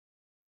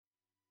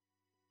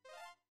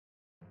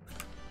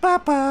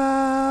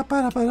Ba-ba,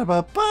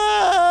 ba-da-ba-da-ba-ba.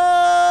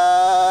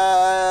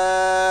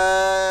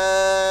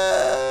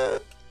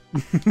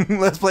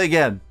 Let's play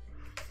again.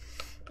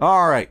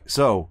 All right,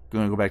 so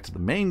gonna go back to the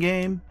main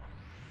game.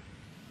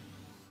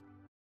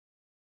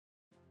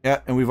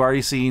 Yeah, and we've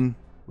already seen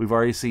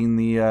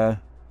the.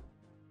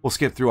 We'll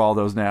skip through all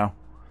those now.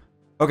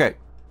 Okay,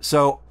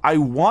 so I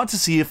want to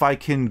see if I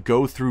can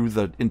go through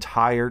the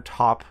entire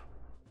top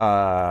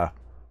path,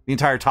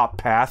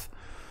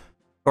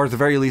 or at the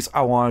very least,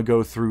 I want to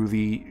go through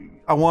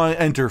I want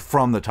to enter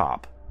from the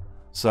top.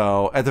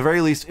 So at the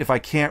very least, if I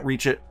can't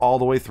reach it all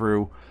the way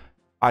through,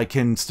 I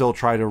can still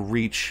try to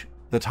reach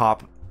the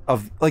top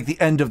of, like, the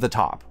end of the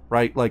top,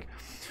 right? Like,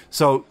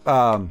 so,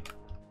 oh,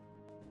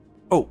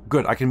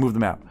 good, I can move the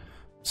map.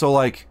 So,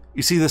 like,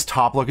 you see this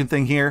top-looking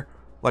thing here?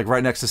 Like,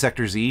 right next to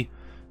Sector Z?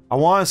 I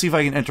want to see if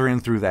I can enter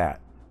in through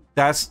that.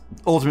 That's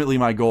ultimately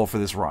my goal for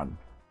this run.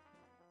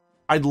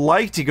 I'd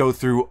like to go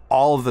through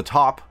all of the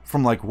top,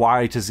 from, like,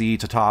 Y to Z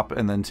to top,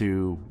 and then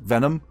to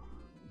Venom.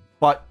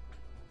 But,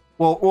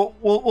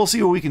 we'll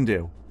see what we can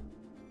do.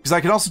 Because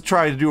I can also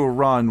try to do a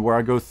run where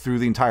I go through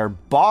the entire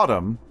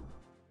bottom,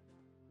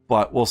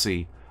 but we'll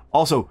see.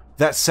 Also,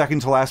 that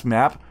second to last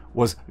map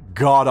was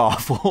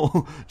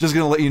god-awful. Just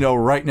gonna let you know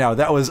right now,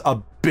 that was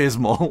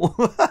abysmal.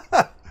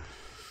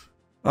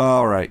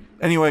 Alright,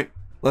 anyway,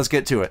 let's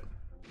get to it.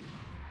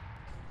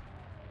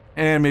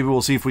 And maybe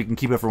we'll see if we can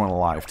keep everyone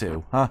alive,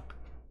 too, huh?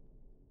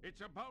 It's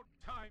about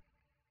time.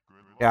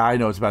 Yeah, I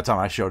know it's about time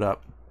I showed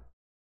up.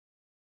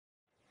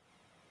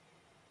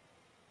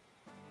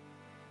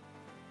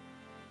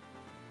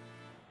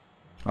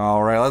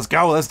 Alright, let's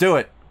go, let's do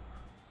it!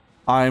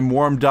 I'm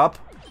warmed up.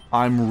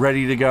 I'm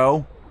ready to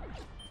go.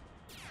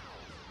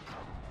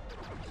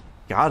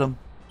 Got him.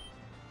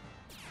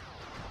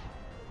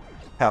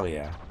 Hell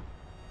yeah.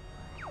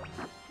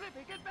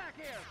 Slippy, get back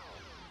here.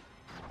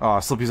 Oh,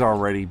 Slippy's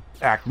already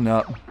acting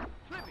up.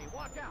 Slippy,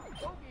 watch out.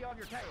 Bogey on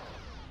your tail.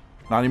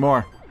 Not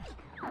anymore.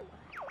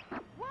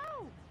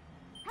 Whoa!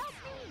 Help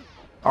me!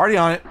 Already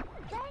on it.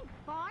 Thanks,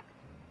 Fox.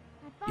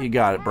 I thought You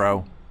got it,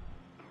 bro.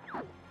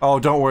 Oh,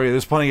 don't worry.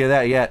 There's plenty of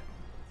that yet.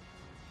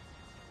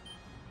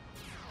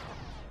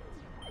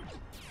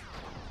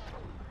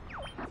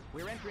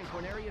 We're entering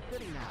Corneria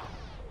City now.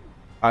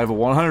 I have a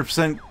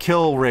 100%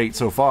 kill rate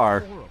so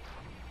far.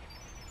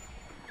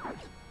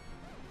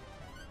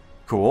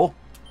 Cool.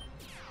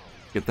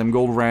 Get them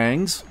gold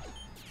rangs.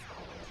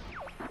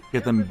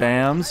 Get them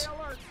bams.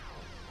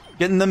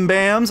 Getting them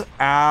bams.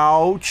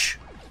 Ouch.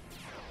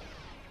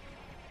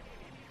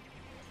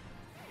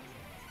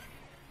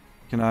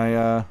 Can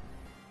I,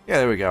 yeah,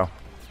 there we go.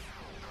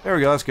 There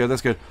we go. That's good.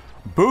 That's good.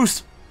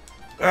 Boost.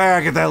 Ah,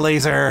 get that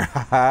laser.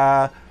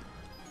 Haha. A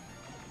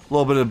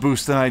little bit of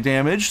boost and eye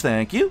damage.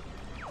 Thank you.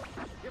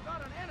 You've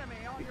got an enemy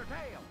on your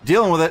tail.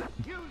 Dealing with it.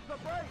 Use the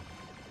brake.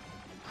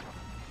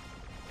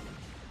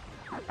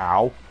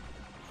 Ow.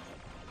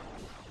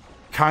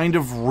 Kind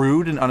of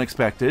rude and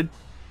unexpected.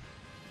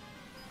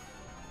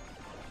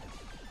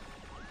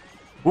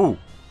 Ooh.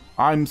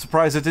 I'm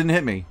surprised it didn't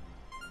hit me.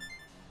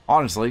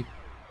 Honestly.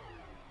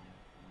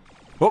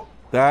 Oh,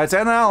 that's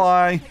an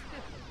ally. Take this.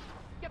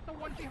 Get the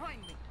one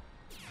behind me.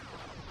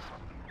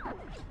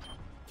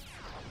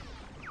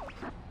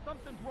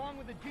 Something's wrong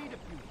with the G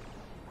diffuser.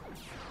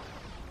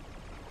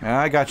 Yeah,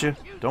 I got you.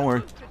 Don't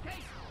worry.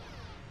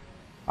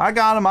 I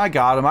got him. I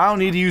got him. I don't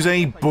need to use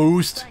any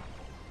boost.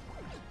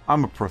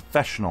 I'm a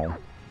professional.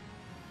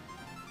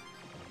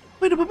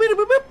 Do a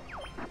barrel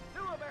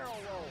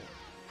roll.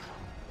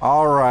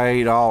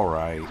 Alright,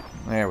 alright.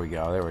 There we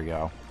go, there we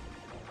go.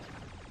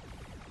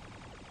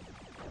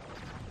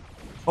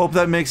 Hope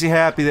that makes you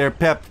happy there,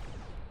 Pepster.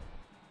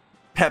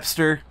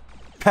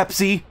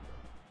 Pepsi.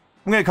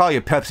 I'm gonna call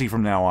you Pepsi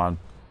from now on.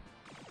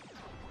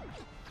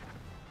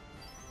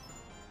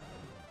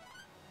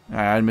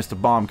 I missed a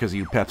bomb because of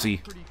you,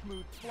 Pepsi. Pretty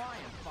smooth flying,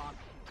 Fox.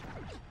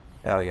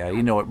 Hell yeah,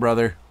 you know it,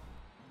 brother.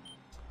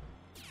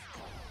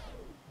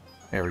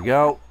 There we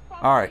go.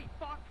 Alright.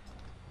 Fox.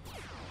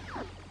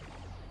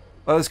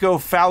 Let's go,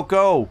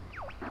 Falco.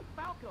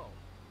 Falco,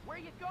 where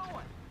you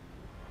going?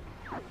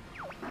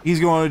 He's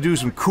going to do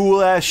some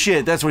cool ass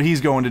shit. That's what he's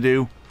going to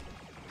do.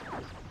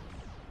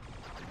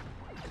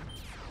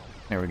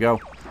 There we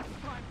go.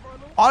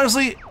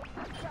 Honestly,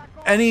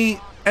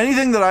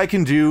 anything that I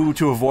can do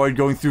to avoid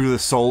going through the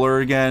solar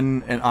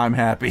again, and I'm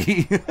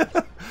happy.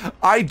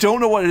 I don't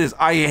know what it is.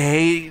 I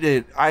hate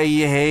it. I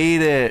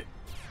hate it.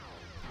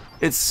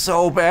 It's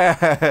so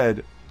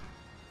bad.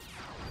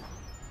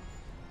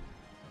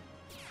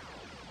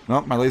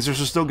 Nope, my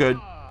lasers are still good.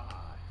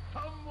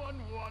 Someone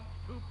wants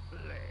to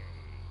play.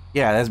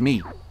 Yeah, that's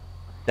me.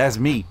 That's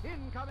me.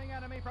 Incoming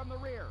enemy from the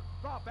rear.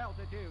 Drop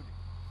altitude.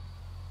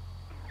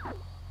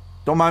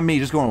 Don't mind me,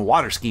 just going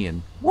water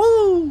skiing.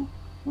 Woo!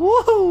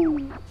 Woo!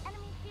 enemy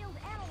shield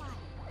analyzed.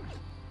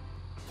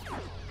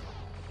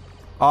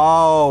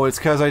 Oh, it's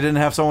because I didn't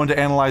have someone to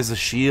analyze the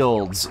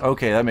shields.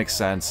 Okay, that makes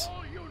sense.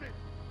 All units,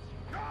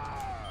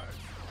 guard.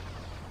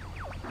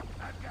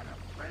 I've got a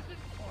present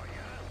for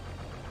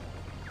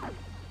you.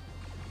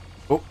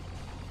 Oh,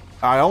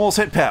 I almost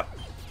hit Pep.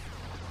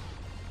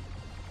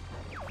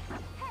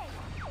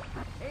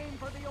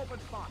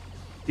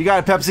 You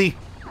got it, Pepsi.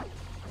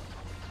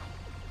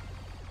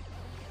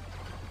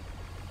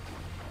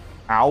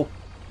 Ow.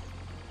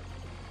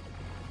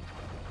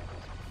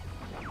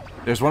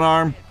 There's one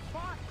arm.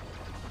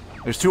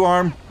 There's two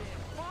arm.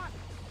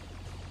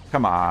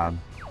 Come on.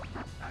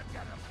 I've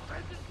got a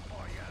present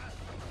for you.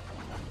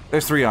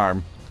 There's three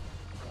arm.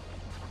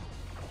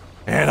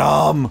 Hit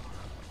him!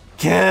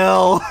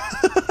 Kill!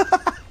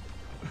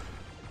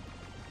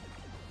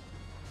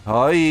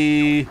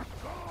 Hi.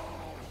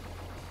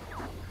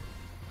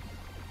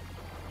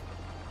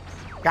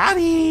 Got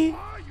it!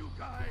 Are you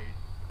guys?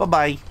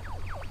 Bye-bye.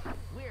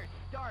 We're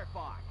Star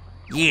Fox.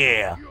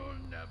 Yeah. You'll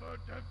never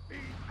defeat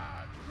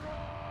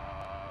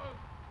Andros.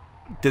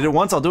 Did it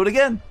once, I'll do it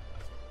again.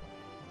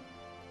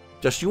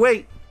 Just you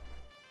wait.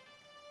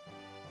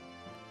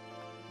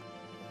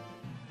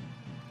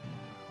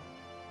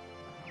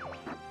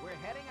 We're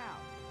heading out.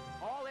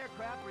 All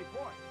aircraft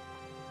report.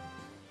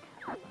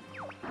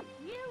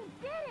 You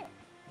did it!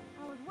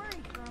 I was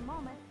worried for a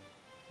moment.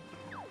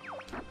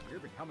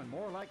 You're becoming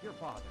more like your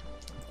father.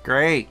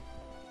 Great.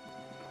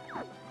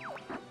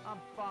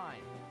 I'm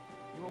fine.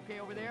 You okay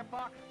over there,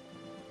 Fox?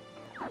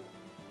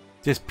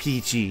 Just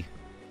peachy.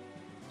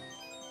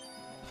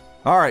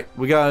 Alright,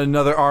 we got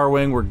another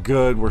R-Wing. We're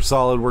good. We're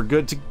solid. We're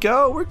good to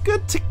go. We're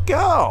good to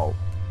go.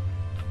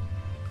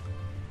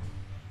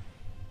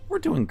 We're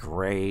doing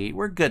great.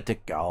 We're good to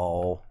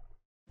go.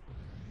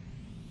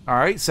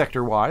 Alright,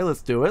 Sector Y.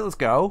 Let's do it. Let's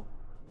go.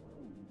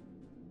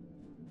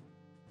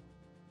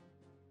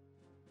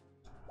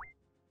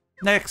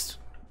 Next.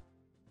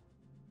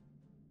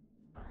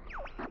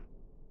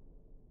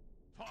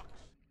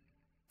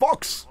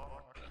 Fox.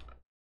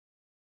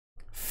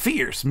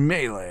 Fierce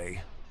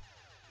melee.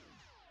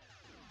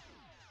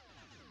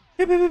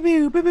 I'm gonna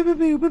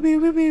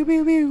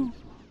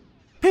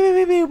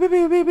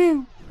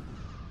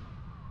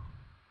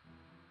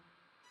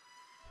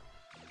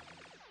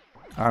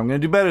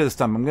do better this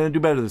time. I'm gonna do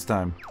better this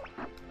time.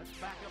 Let's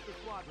back up the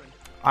squadron.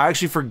 I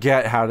actually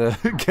forget how to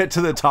get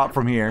to the top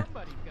from here.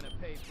 Somebody's gonna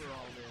pay for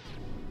all this.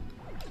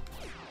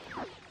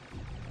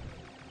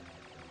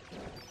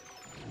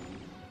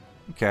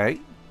 Okay.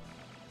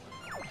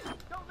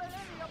 Don't let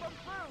any of them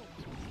through.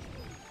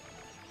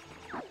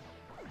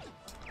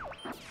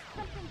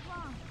 Something's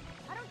wrong.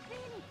 I don't see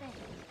anything.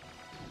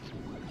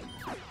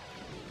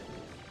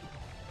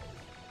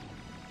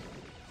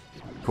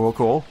 Cool,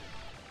 cool.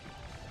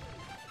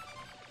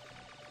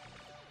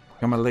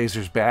 Got my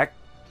lasers back.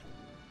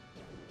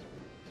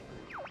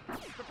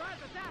 Surprise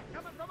attack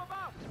coming from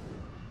above.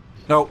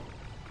 Nope.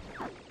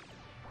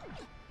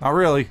 Not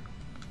really.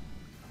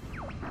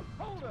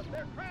 Hold them.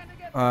 They're trying to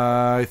get.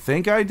 I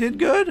think I did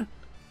good.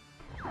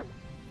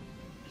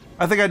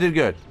 I think I did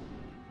good.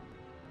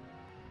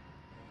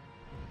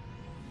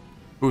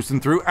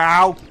 Boosting through.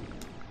 Ow! Good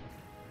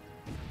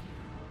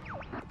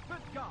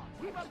job.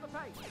 Keep up the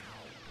pace.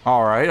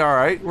 Alright,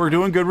 alright. We're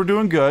doing good. We're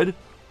doing good.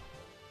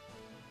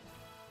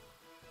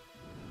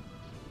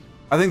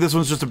 I think this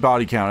one's just a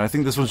body count. I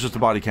think this one's just a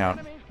body count.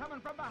 Enemies coming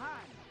from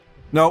behind.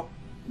 Nope.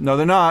 No,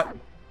 they're not.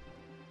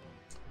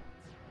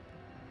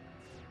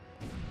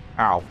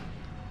 Ow.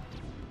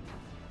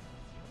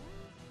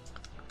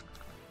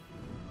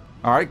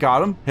 Alright,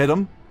 got him. Hit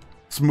him.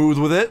 Smooth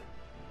with it.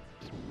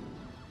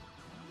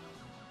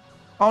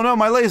 Oh no,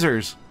 my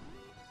lasers.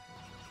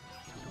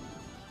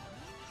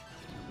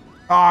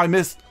 Oh, I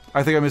missed.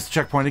 I think I missed the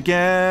checkpoint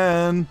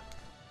again.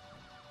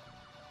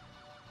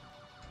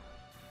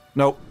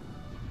 Nope.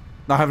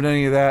 Not having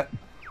any of that.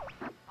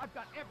 I've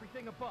got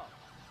everything above.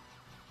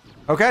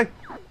 Okay.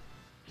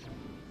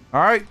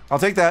 Alright, I'll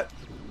take that.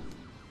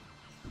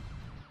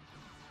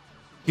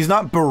 He's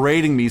not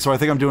berating me, so I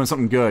think I'm doing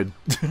something good.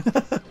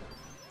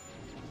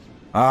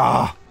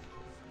 Ah.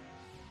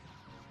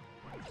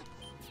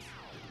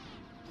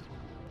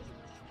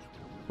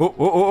 Oh, oh,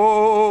 oh, oh,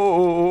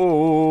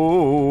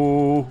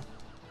 oh.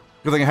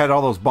 Good thing I had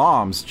all those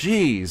bombs.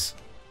 Jeez.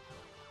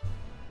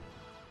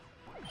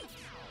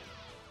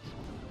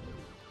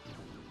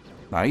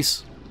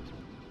 Nice.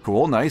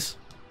 Cool, nice.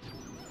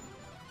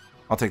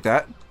 I'll take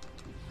that.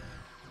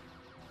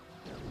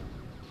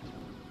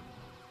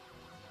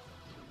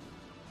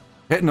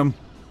 Hitting him.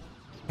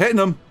 Hitting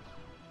him.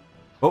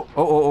 Oh,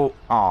 oh, oh, oh.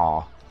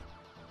 Aw.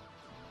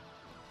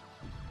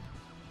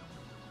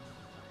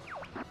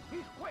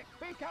 He's quick.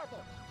 Be careful.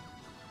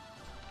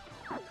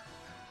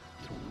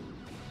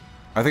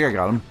 I think I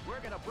got him. We're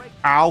gonna break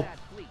Ow. that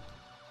fleet.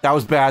 That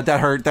was bad. That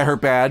hurt. That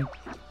hurt bad. Is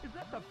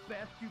that the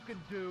best you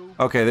can do?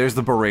 Okay, there's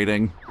the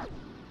berating.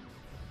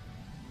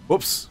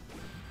 Whoops.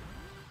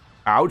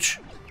 Ouch.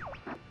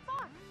 Fox,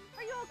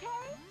 are you okay?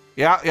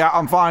 Yeah,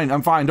 I'm fine.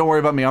 I'm fine. Don't worry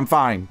about me. I'm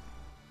fine.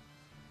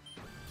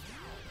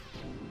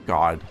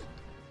 God.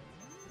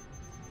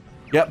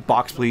 Yep,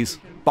 box, please.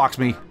 Box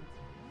me.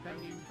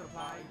 Sending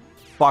supplies.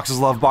 Box is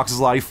love, box is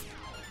life.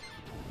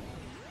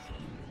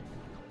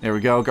 There we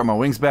go. Got my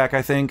wings back,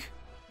 I think.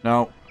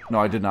 No. No,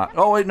 I did not.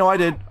 Oh, wait, no, I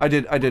did. I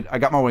did. I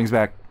got my wings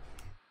back.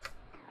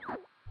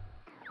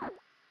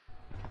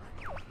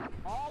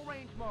 All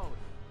range mode.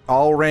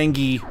 All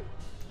rangy.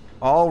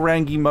 All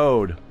rangy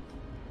mode.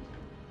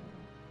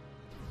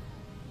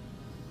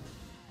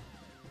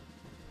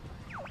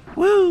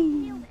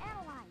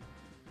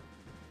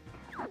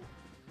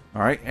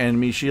 Alright,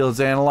 enemy shields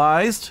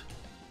analyzed.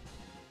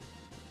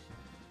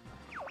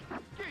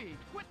 Gee,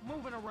 quit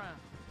moving around.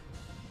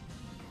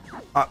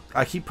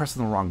 I keep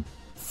pressing the wrong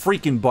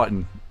freaking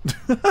button.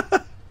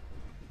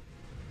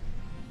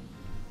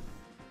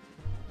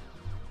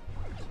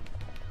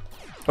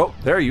 Oh,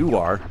 there you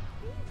are. These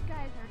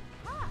guys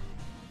are tough.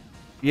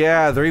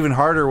 Yeah, they're even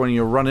harder when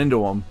you run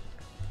into them.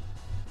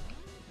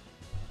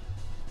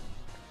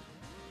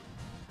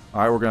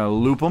 Alright, we're gonna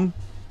loop them.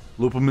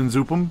 Loop them and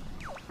zoop them.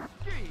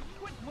 Gee,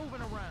 quit moving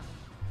around.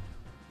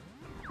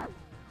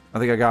 I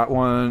think I got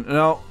one.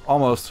 No,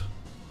 almost.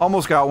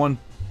 Almost got one.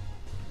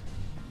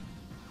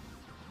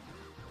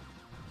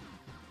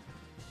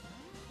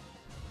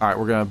 Alright,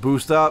 we're gonna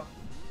boost up.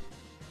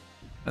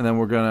 And then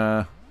we're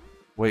gonna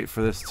wait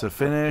for this to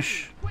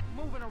finish. Quit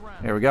moving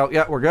around. There we go.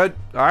 Yeah, we're good.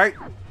 Alright.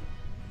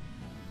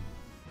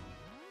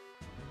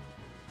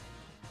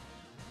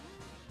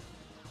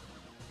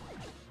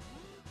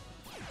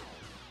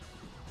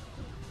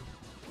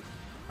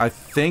 I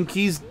think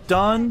he's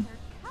done.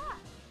 They're tough.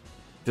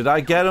 Did I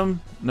get him?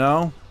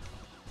 No?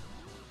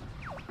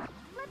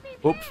 Let me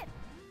Oops.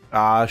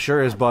 bit.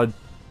 Sure is, bud.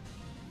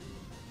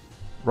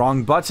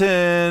 Wrong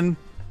button.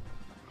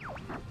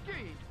 Gee,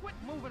 quit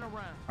moving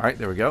around. Alright,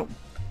 there we go.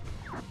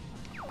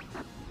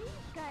 These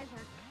guys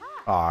are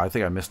tough. I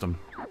think I missed him.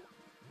 Woo,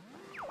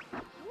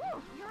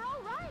 you're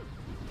all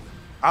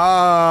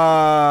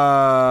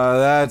right.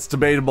 That's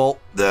debatable.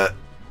 Shoot,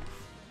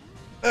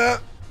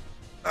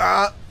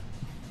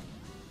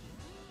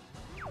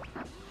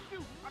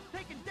 I'm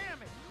taking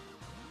damage.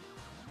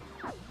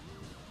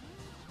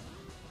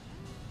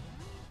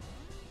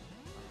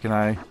 Can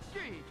I? Gee,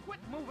 quit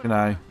moving Can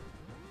I? around.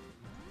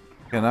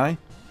 Can I?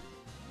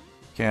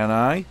 Can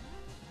I?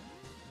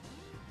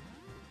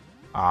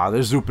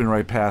 They're zooping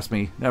right past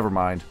me. Never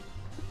mind.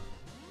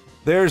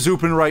 They're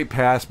zooping right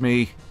past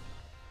me.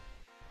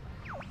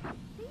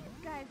 These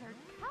guys are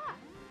tough.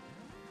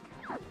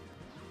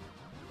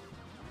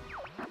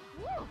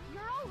 Woo,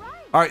 you're all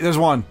right. Alright, there's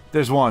one.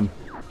 There's one.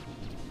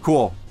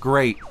 Cool.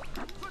 Great. Good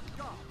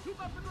job.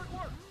 Keep up the good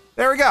work.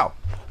 There we go.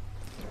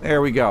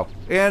 There we go.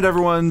 And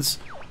everyone's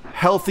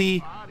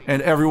healthy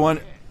and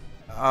everyone...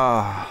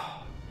 hi.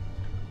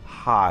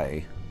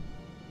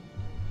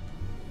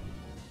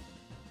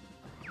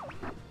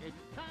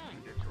 It's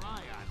time to try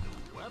our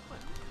new weapon.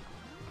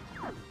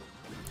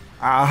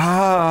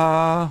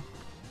 Ah.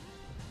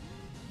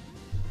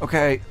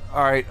 Okay,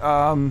 alright,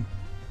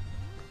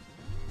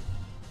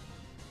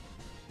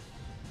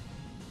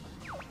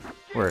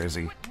 where is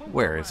he?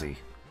 Where is he?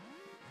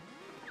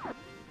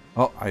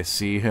 Oh, I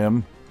see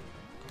him.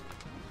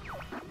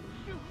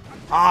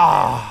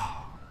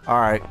 Ah!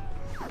 Alright.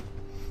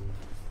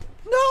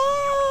 No!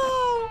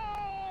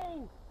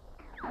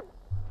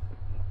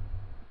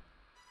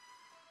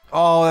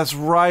 Oh, that's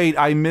right.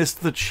 I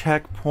missed the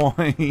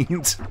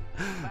checkpoint.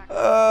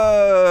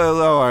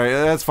 Alright,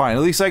 that's fine.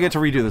 At least I get to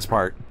redo this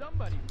part.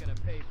 Somebody's gonna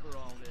pay for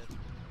all this.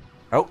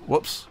 Oh,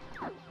 whoops.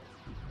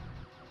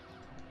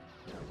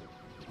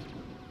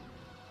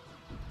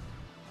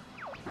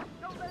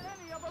 Don't let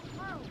any of them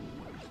through.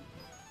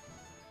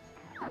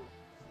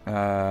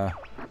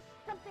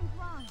 Something's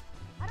wrong.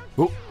 I don't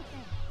Oop. see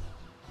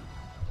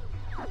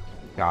anything.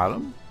 Got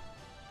him.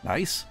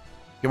 Nice.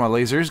 Get my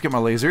lasers, get my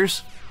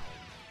lasers.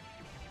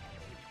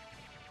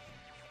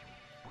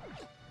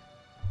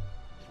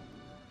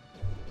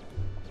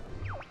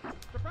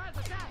 Surprise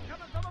attack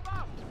coming from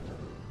above.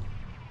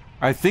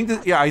 I think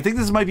that, yeah, I think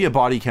this might be a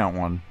body count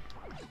one.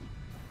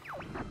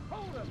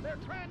 Hold them. They're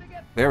trying to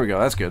get. There we go.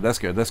 That's good. That's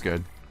good. That's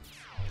good.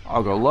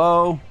 I'll go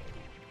low.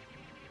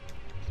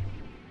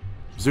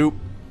 Zoop.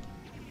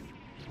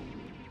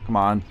 Come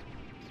on.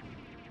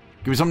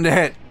 Give me something to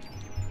hit.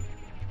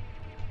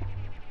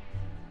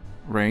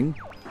 Ring.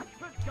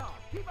 Good job.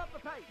 Keep up the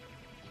pace.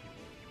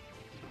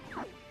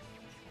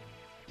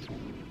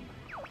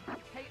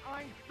 Hey,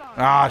 Einstein.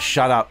 Ah,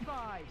 shut up.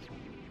 Side.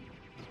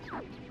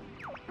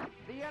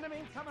 The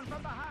enemy's coming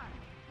from behind.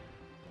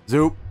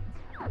 Zoop.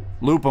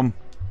 Loop him.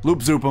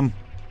 Loop zoop him.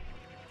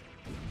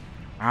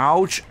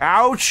 Ouch.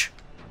 Ouch.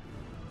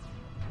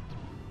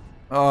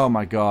 Oh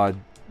my god.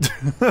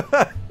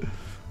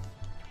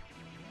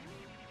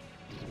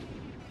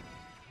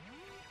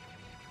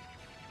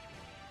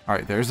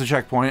 Alright, there's the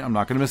checkpoint. I'm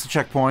not going to miss the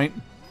checkpoint.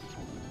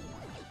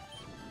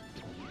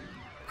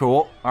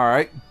 Cool.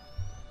 Alright.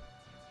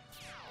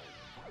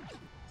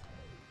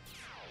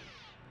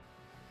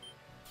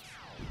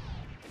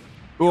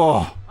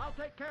 Oh. I'll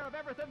take care of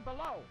everything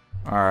below.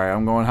 Alright,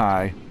 I'm going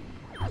high.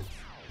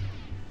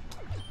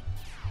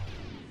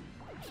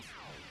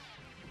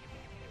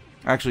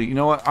 Actually, you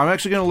know what? I'm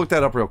actually going to look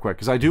that up real quick,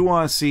 because I do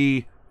want to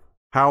see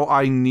how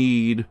I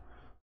need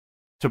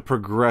to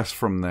progress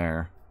from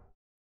there.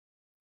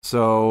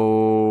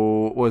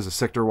 So, what is it?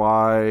 Sector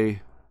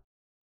Y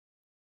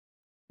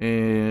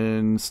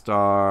in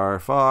Star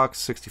Fox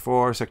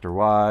 64, Sector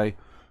Y.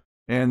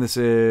 And this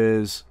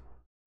is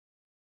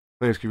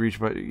players can reach,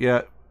 but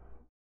yeah.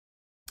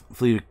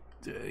 Fleet,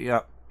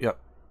 yep, yep.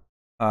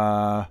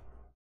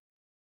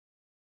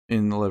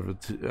 In the level.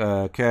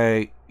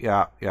 Okay.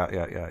 Yeah.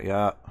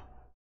 100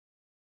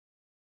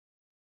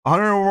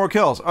 or more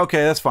kills.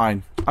 Okay, that's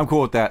fine. I'm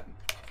cool with that.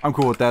 I'm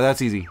cool with that.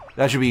 That's easy.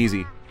 That should be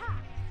easy.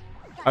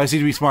 I just need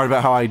to be smart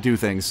about how I do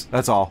things.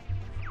 That's all.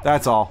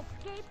 That's all.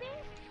 Escaping?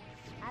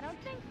 I don't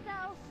think so.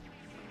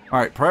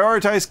 Alright,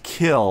 prioritize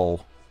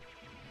kill.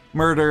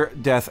 Murder,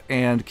 death,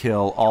 and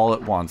kill all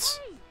at once.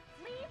 Hey,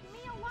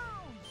 leave me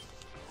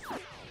alone.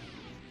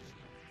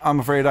 I'm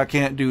afraid I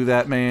can't do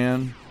that,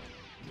 man.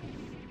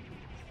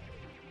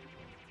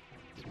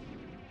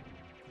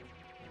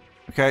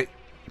 Okay.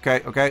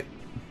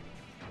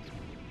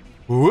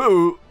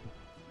 Woo!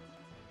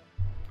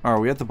 Are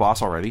we at the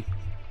boss already?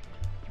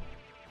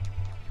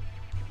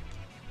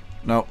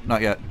 No,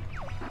 not yet.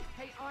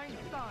 Hey,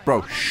 Einstein.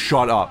 Bro,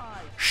 shut up.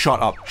 Shut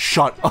up.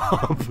 Shut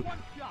up. One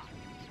shot.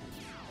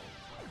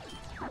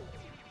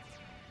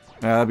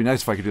 Yeah, that'd be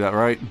nice if I could do that,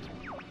 right?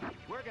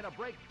 We're gonna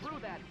break through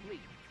that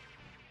fleet.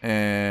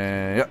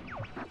 And yep.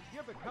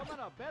 You're becoming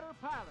a better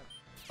pilot.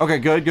 Okay,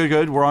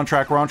 good. We're on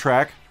track.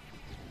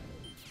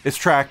 It's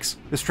tracks.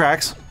 Hey,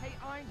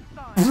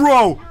 Einstein.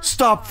 Bro,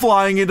 stop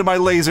flying into my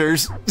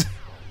lasers.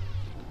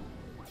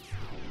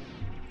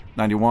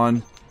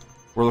 91.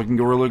 We're looking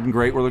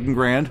great. We're looking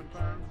grand.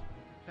 Confirmed.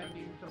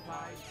 Sending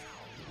supplies.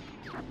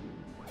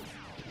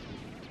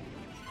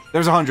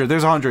 There's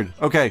 100.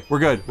 Okay, we're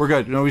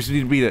good. No, we just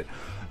need to beat it.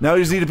 Now we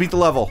just need to beat the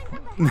level.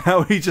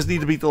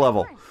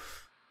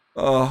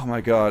 Oh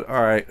my god.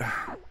 All right.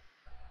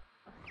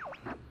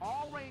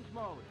 All range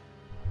mode.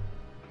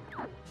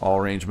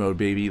 All range mode,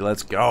 baby.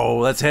 Let's go.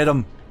 Let's hit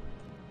him.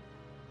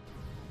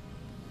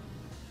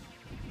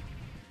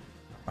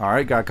 All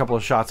right, got a couple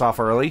of shots off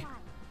early.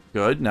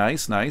 Good,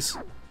 nice. I'm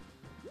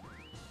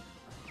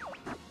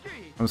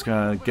just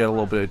gonna get a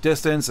little bit of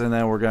distance, and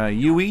then we're gonna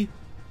Yui. These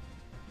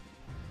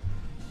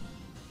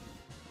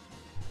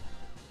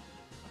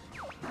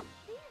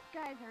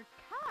guys are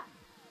tough.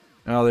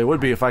 Well, they would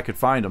be if I could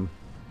find them.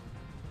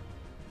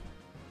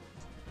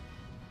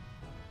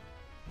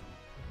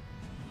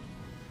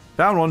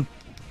 Found one.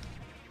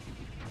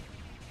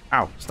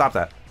 Ow, stop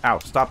that.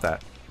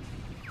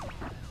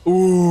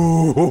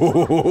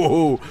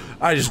 Ooh,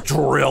 I just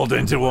drilled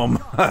into him.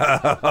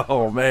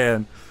 Oh,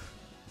 man.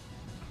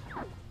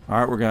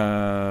 Alright, we're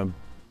gonna...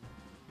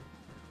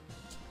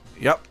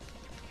 Yep.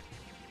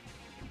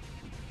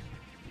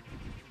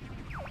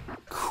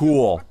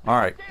 Cool.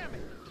 Alright.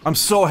 I'm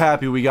so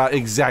happy we got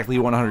exactly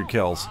 100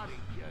 kills.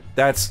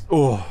 That's...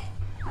 Oh.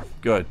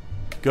 Good.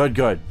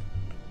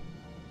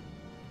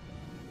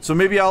 So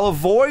maybe I'll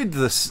avoid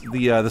this,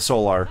 the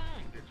solar.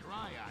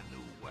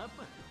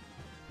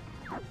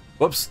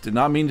 Whoops, did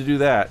not mean to do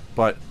that.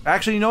 But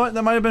actually, you know what?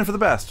 That might have been for the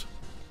best.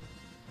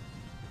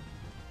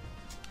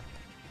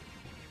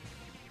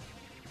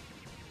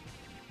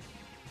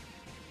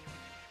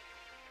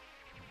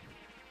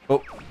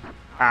 Oh.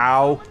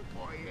 Ow.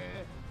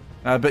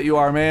 I bet you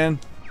are, man.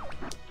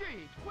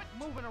 Geez, quit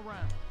moving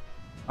around.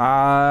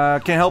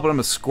 Can't help it, I'm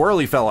a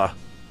squirrely fella.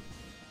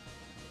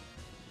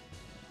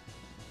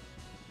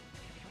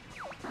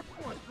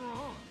 What's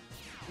wrong?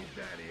 Is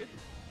that it?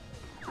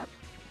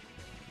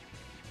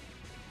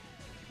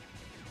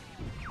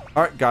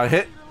 Alright, got a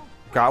hit.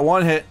 Got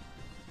one hit.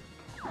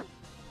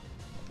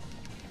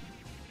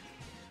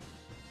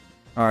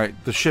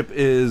 Alright, the ship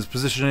is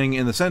positioning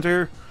in the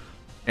center,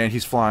 and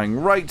he's flying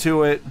right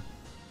to it,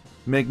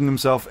 making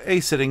himself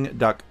a sitting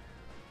duck.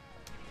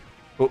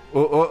 Oh.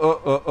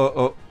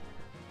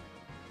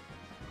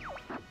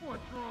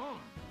 What's wrong?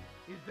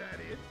 Is that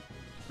it?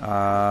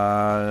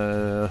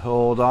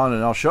 Hold on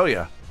and I'll show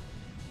you.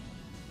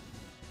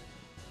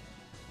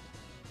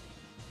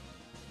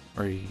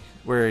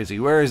 Where is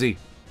he?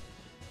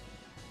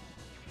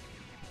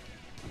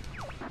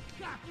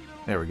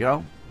 There we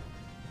go.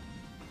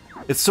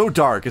 It's so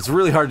dark, it's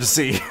really hard to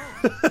see. Is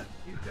that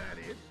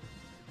it?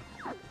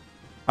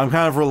 I'm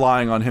kind of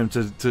relying on him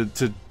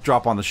to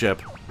drop on the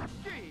ship.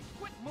 Geez,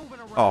 quit moving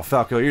around. Oh,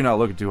 Falco, you're not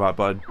looking too hot,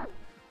 bud.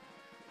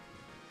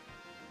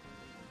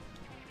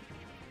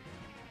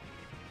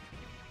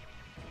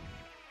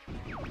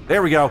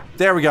 There we go.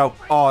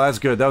 Oh, that's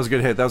good. That was a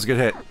good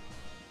hit.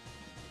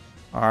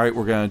 Alright,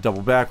 we're gonna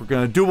double back. We're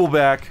gonna double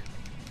back.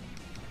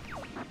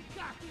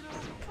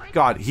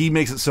 God, he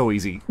makes it so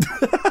easy.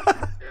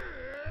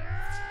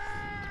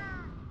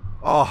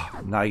 Oh,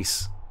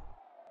 nice.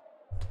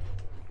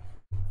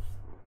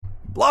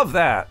 Love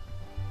that.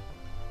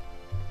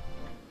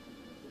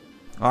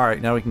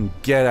 Alright, now we can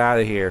get out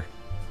of here.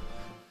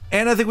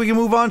 And I think we can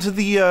move on to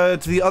the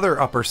other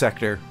upper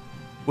sector,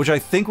 which I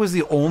think was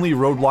the only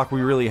roadblock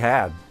we really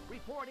had.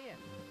 Report in.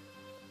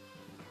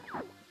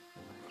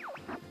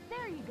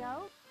 There you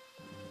go.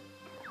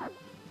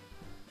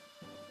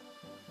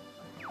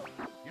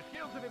 Your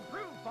skills have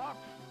improved, Fox.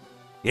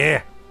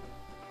 Yeah.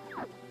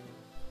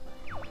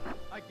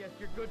 I guess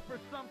you're good for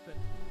something.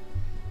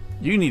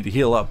 You need to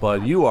heal up,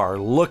 bud. You are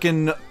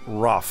looking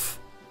rough.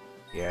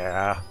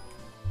 Yeah.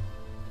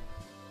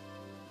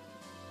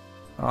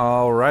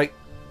 Alright.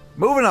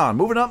 Moving on.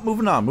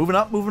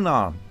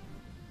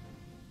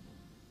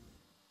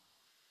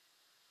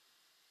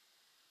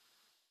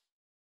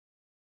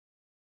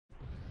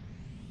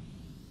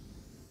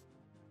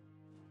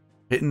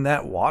 Hitting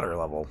that water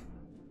level.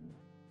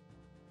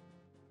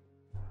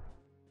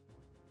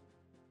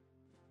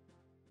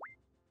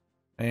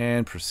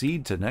 And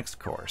proceed to next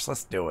course.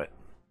 Let's do it.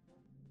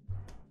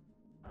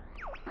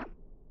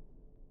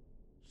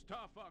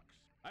 Star Fox,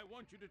 I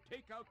want you to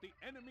take out the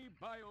enemy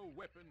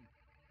bioweapon.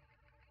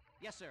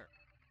 Yes, sir.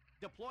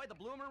 Deploy the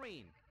Blue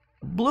Marine.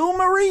 Blue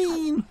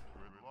Marine!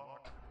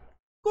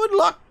 Good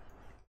luck,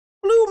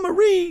 Blue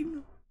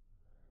Marine!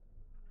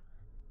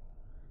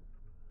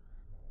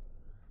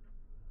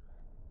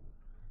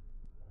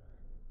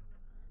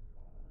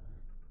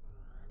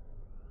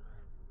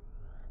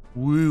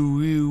 Woo,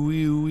 woo,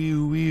 woo,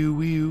 woo, woo,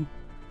 woo.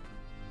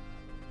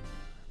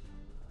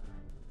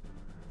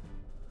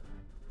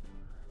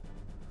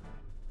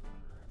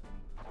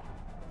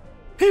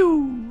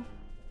 Pew!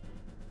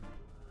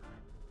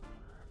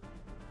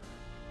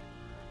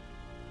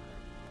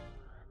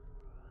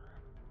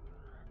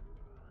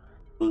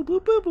 Boo,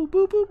 boo, boo, boo,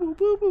 boo, boo, boo,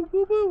 boo, boo,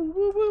 boo,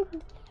 boo, boo.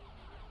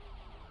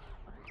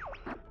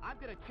 I'm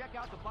gonna check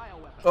out the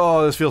bioweapon.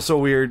 Oh, this feels so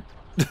weird.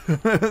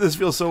 This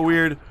feels so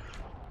weird.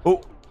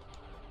 Oh.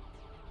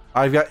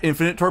 I've got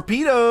infinite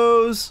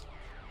torpedoes.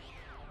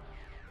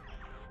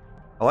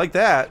 I like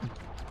that.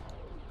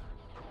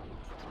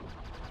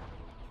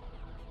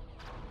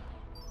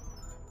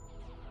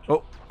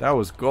 Oh, that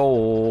was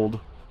gold.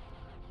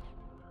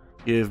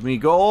 Give me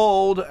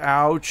gold.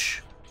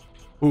 Ouch.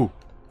 Ooh.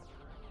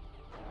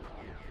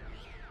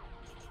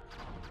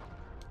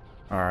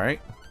 All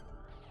right.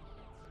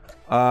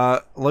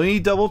 Let me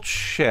double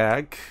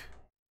check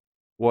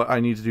what I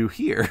need to do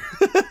here.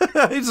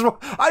 I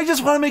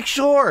just want to make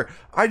sure.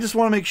 I just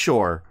want to make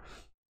sure.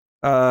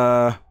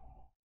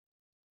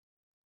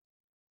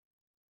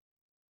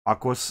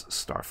 Aquas,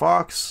 Star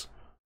Fox.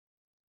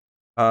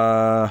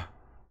 Yeah.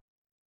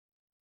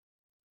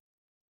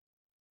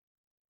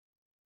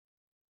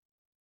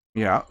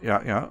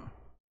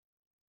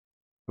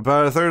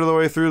 About a third of the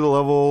way through the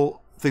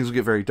level, things will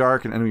get very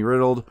dark and enemy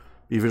riddled.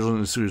 Be vigilant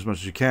and shoot as much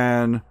as you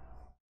can.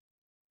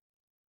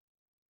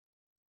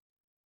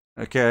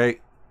 Okay.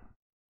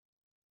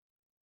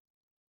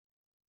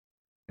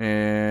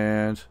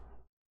 And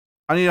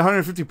I need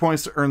 150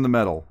 points to earn the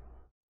medal.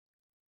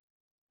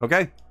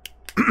 Okay.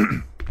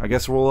 I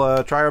guess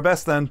we'll try our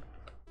best then.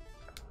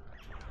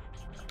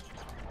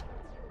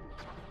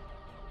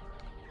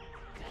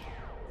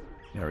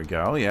 There we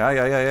go. Yeah.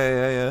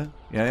 I'm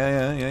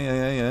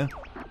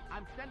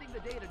sending the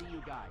data to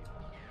you guys.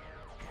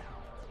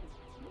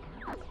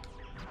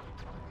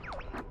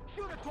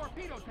 Shoot a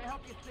torpedo to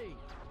help you see.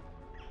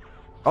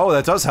 Oh,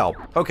 that does help.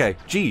 Okay,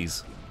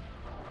 jeez.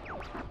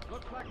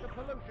 Looks like the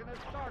pollution has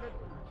started.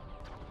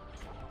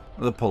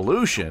 The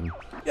pollution?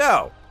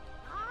 Yo!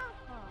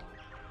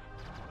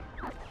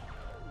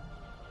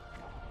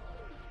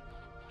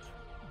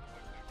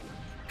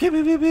 Pew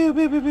pew pew pew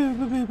pew pew pew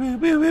pew pew pew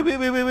pew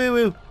pew pew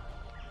pew.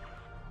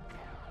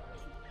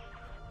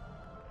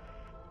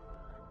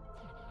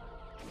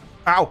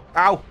 Ow!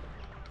 Ow!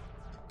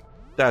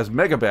 That's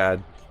mega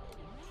bad.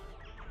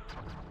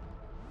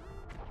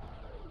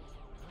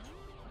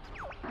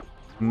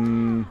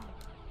 Hmm.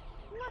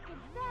 Look at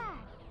that!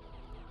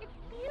 It's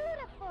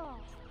beautiful!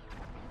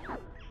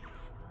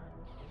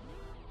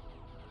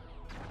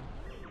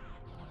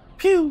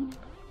 Pew!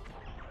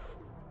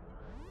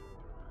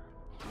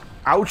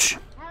 Ouch!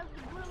 How's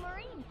the Blue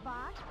Marine,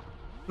 Fox?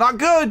 Not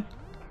good!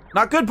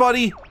 Not good,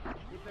 buddy! It's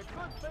a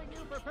good thing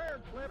you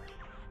prepared, Flip.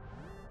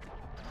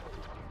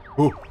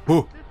 Ooh,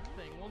 ooh. This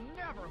thing will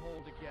never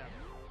hold together.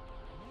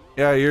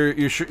 Yeah,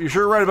 you're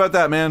sure right about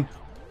that, man.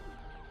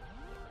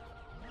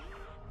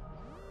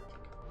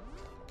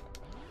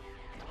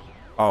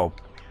 Oh.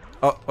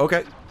 Oh,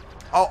 okay.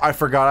 Oh, I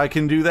forgot I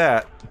can do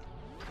that.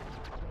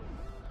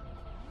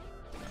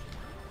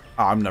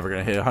 Oh, I'm never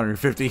gonna hit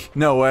 150.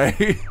 No way.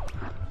 Whoa!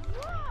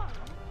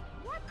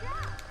 What's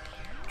that?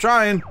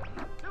 Trying. Do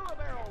a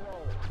barrel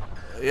roll.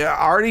 Yeah,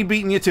 already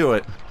beating you to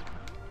it.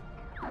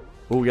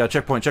 Oh, we got a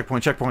checkpoint,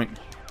 checkpoint, checkpoint.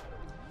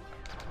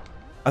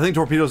 I think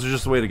torpedoes are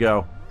just the way to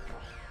go.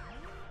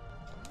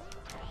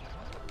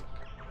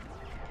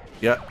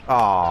 Yeah.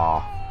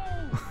 Aw.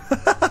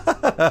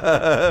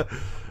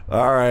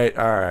 Alright,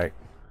 alright.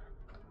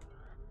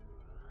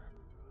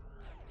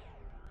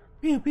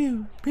 Pew,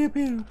 pew, pew,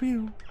 pew,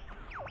 pew.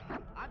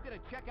 I'm gonna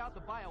check out the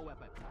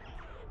bioweapon.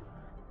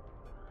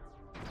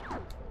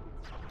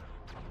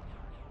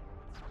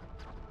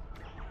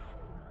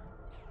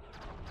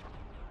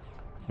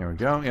 Here we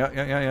go.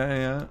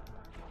 Yeah.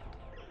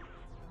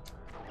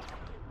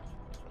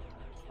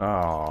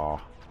 Oh.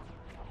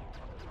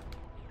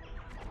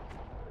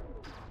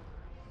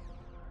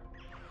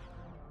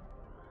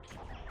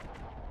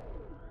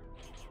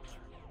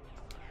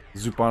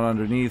 Zoop on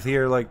underneath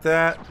here like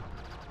that.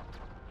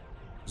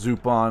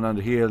 Zoop on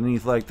under here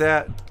underneath like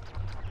that.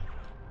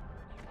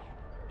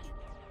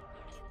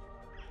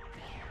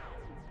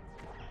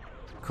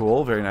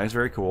 Cool. Very nice.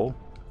 Very cool.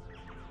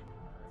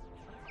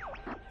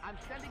 I'm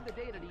sending the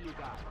data to you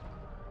guys.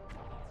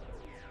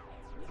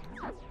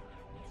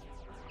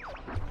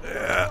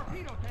 Yeah.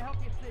 Torpedo to help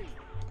you see.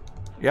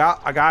 Yeah,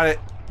 I got it.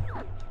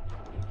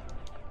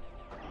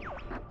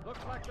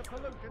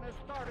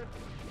 has started.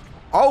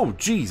 Oh,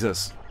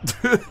 Jesus.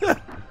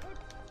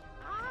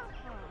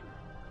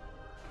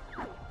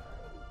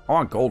 I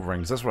want gold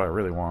rings. That's what I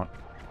really want.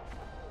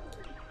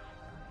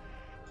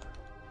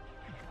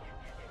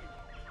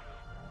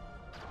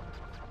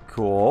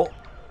 Cool.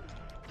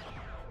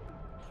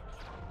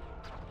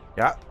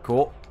 Yeah,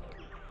 cool.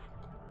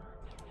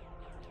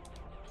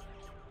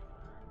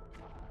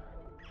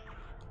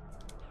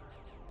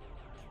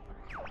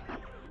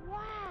 Wow!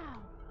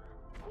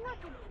 Look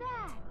at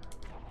that!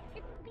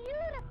 It's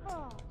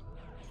beautiful!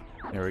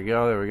 There we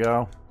go, there we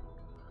go.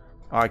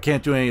 Oh, I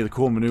can't do any of the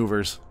cool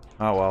maneuvers.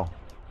 Oh, well.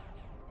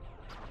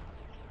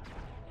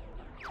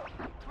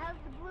 How's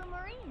the Blue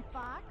Marine,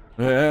 Fox?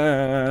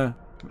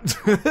 It's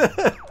a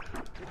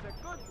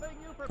good thing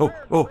you Oh,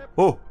 prepared, oh, Whip.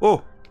 oh,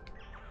 oh.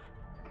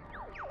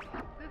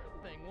 This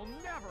thing will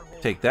never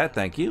hold. Take that,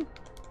 thank you.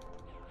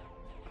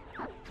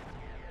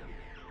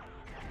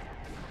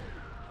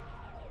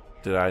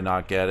 Did I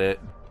not get it?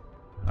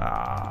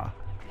 Ah.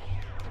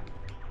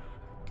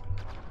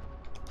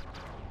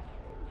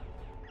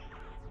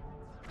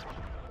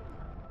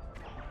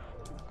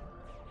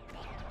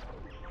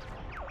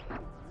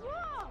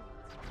 Whoa!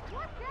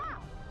 Watch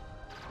out!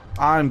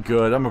 I'm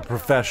good. I'm a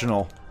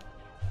professional.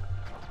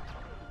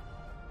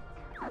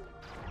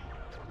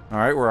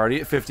 Alright, we're already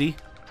at 50.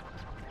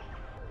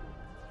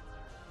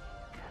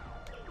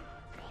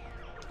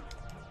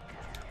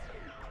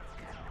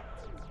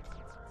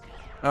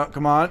 Oh,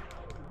 come on.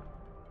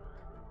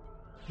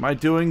 Am I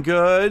doing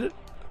good?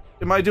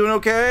 Am I doing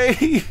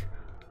okay?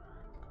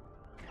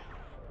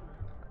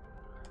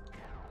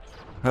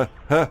 Huh,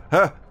 huh,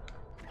 huh.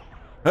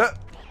 Huh.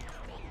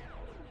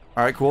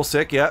 Alright, cool,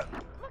 sick, yeah.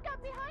 Look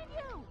out behind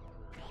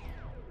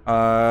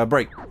you!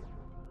 Break.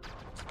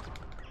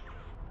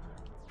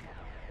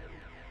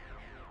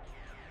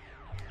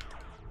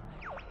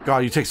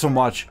 God, you take so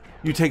much.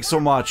 You take so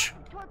much.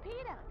 Torpedo!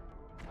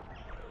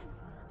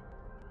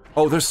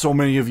 Oh, there's so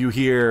many of you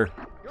here.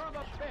 You're the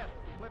best,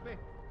 Flippy.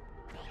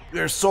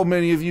 There's so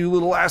many of you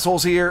little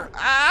assholes here.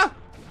 Ah!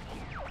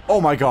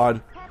 Oh my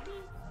god. Peppy!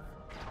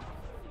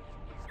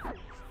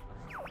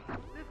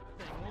 This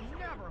thing will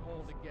never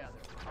hold together.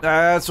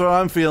 That's what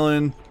I'm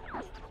feeling.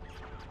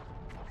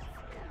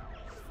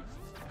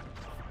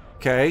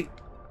 Okay.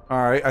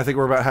 Alright, I think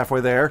we're about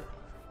halfway there.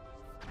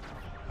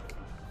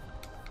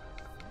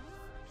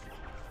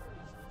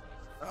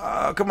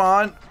 Come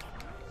on.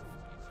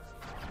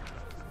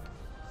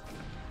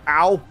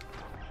 Ow.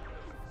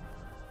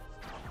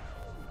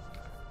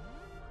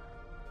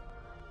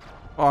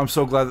 Oh, I'm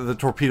so glad that the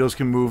torpedoes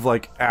can move,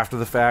 like, after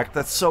the fact.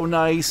 That's so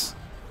nice.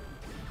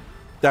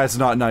 That's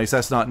not nice.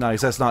 That's not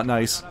nice. That's not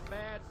nice. Got a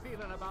bad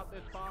feeling about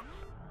this, Fox.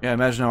 Yeah,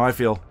 imagine how I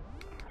feel.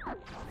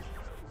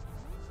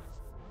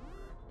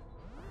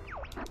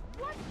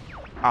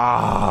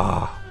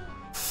 Ah.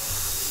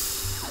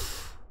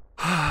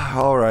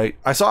 Alright.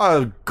 I saw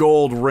a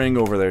gold ring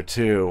over there,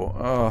 too.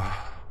 Ugh.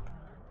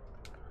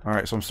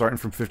 Alright, so I'm starting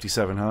from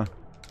 57, huh?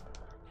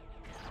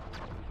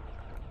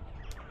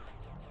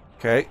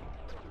 Okay.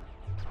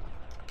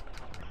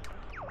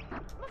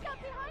 Look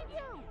out behind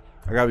you!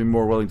 I gotta be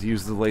more willing to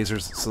use the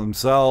lasers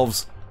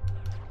themselves.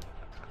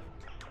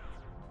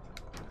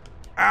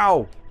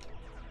 Ow!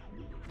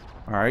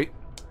 Alright.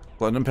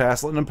 Letting them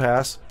pass, letting them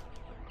pass.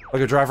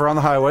 Like a driver on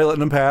the highway, letting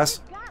them pass.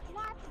 Got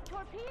lots of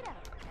torpedoes!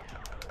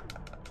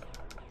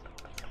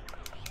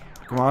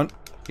 Come on.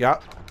 Yeah.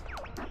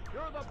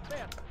 You're the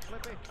best,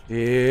 Flippy.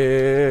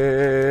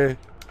 Yeah.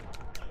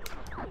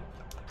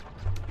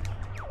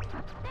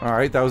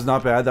 Alright, that was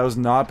not bad. That was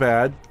not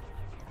bad.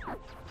 This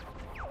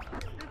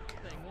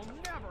thing will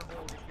never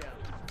hold together.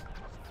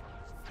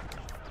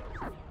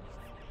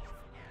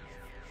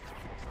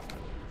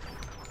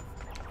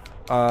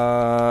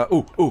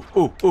 Ooh, ooh,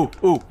 ooh, ooh,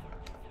 ooh.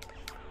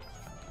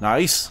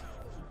 Nice.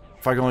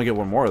 If I can only get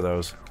one more of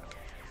those.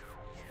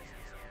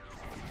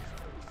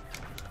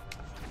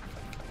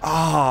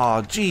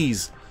 Ah,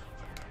 jeez.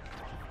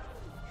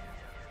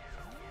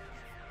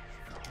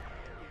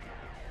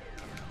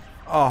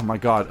 Oh my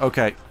god,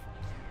 okay.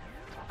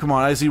 Come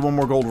on, I just need one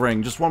more gold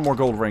ring. Just one more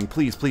gold ring.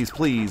 Please, please,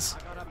 please.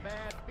 I got a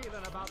bad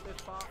feeling about this,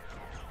 Fox.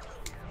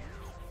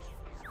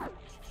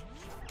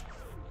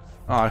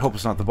 Oh, I hope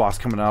it's not the boss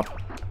coming up.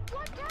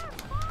 Watch out,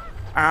 Fox!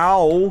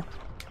 Ow!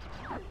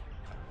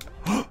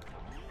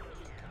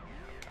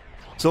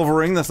 Silver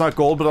ring, that's not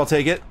gold, but I'll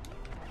take it.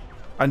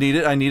 I need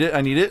it, I need it,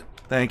 I need it.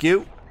 Thank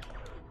you.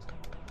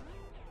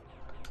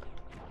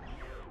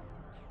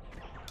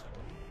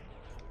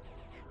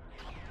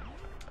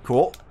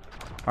 Cool.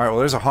 Alright, well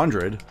there's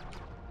 100.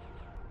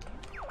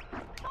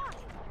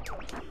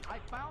 I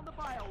found the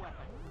bioweapon.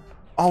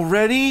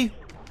 Already?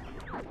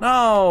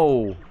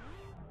 No!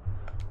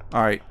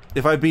 Alright,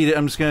 if I beat it,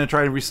 I'm just gonna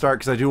try to restart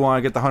because I do want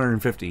to get the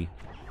 150.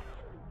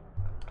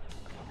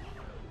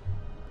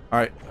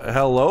 Alright,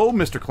 hello,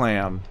 Mr.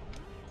 Clam.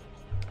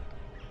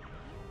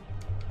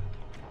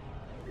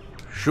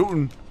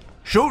 Shooting.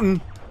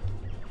 Shooting!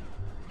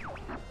 Enemy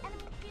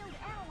field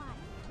analyzed!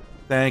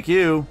 Thank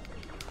you.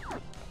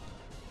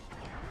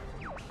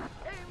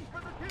 Aim for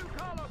the two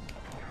columns.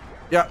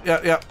 Yep,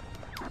 yep, yep.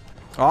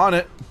 On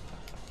it.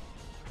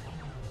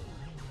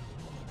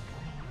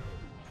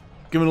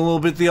 Give it a little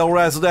bit the old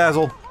razzle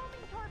dazzle.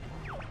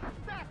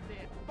 That's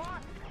it,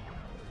 boss.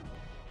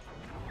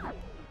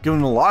 Give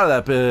him a lot of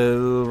that bit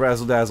of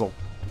razzle dazzle.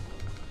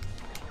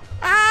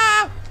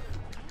 Ah!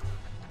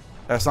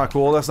 That's not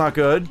cool. That's not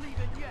good. Leaving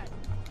yet.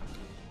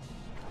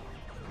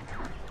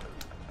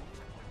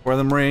 Where are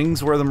them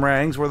rings? Where are them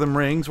rangs? Where are them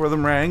rings? Where are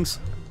them rangs?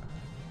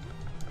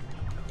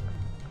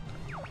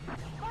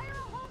 Fire a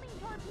homing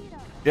torpedo.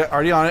 Yeah,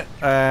 already on it.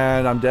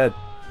 And I'm dead.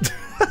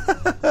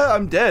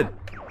 I'm dead.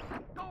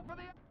 Go for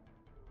the.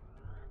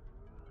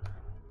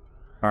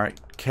 Alright,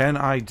 can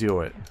I do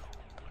it?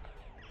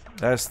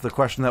 That's the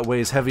question that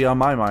weighs heavy on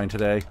my mind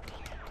today.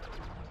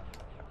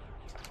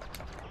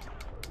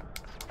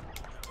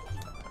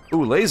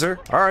 Ooh, laser.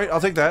 Alright,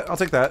 I'll take that. I'll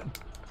take that.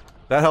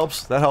 That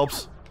helps. That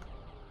helps.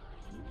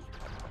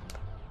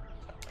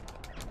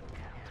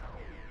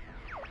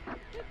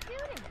 Keep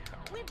shooting.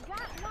 We've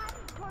got lots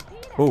of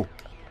torpedoes. Ooh.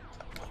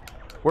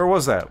 Where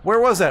was that? Where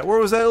was that? Where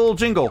was that little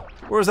jingle?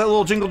 Where was that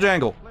little jingle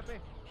jangle? Flippy.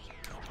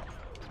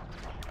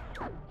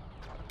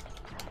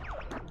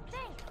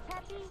 Thanks,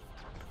 Peppy.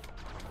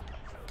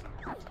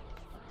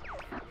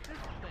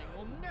 This thing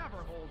will never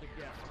hold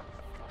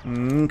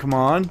together. Come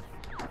on.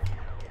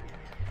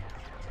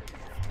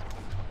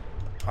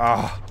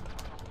 Ah.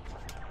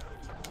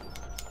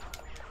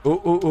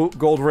 Ooh, ooh, ooh.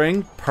 Gold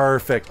ring.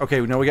 Perfect. Okay,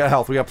 now we got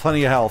health. We got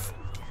plenty of health.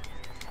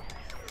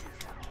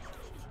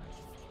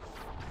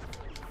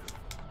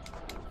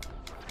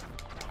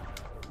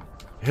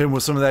 Hit him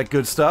with some of that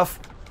good stuff.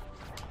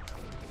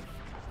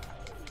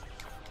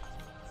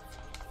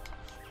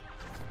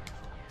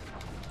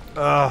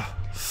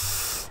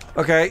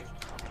 Okay.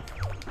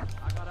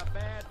 I got a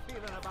bad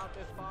feeling about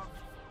this box.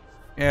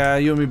 Yeah,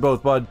 you and me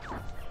both, bud.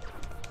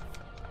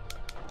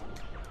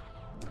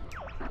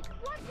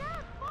 Watch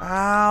out.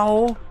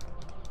 Ow.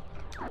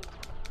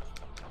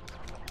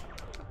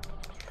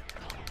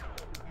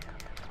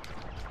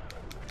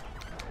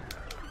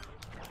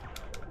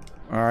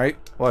 Alright.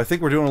 Well, I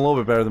think we're doing a little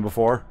bit better than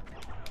before.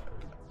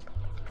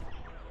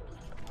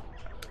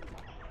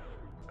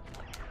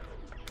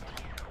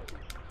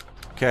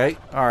 Okay.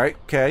 Alright.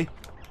 Okay.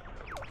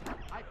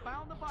 I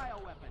found the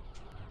bioweapon.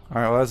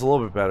 Alright, well, that's a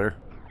little bit better.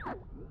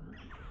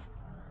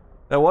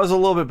 That was a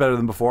little bit better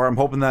than before. I'm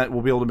hoping that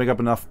we'll be able to make up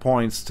enough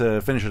points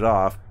to finish it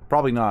off.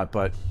 Probably not,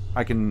 but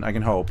I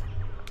can hope.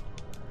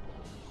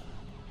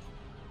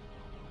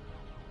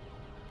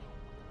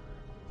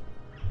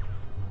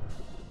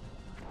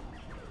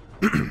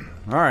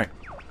 Alright.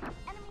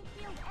 Enemy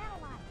field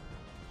analyzed.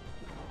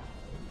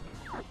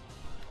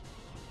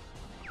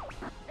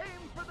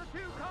 Aim for the 2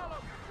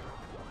 columns.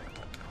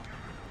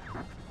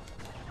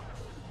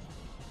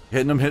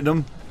 Hitting him, hitting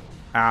him.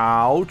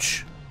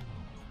 Ouch.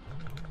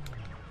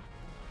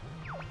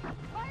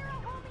 Fire a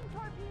homing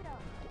torpedo.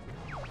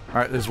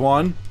 Alright, there's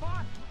one.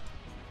 Boss.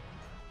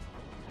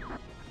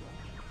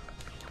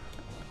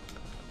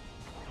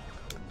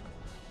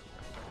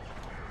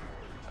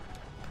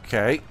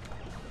 Okay.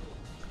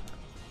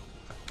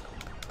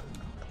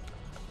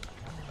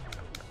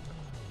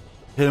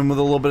 Hit him with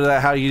a little bit of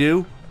that how you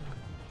do.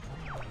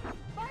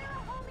 Fire a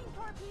homing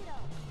torpedo.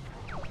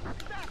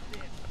 That's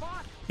it,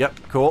 boss. Yep,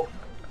 cool.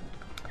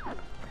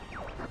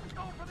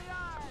 Go for the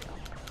eyes.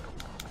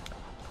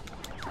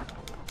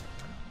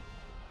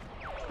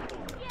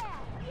 Yeah,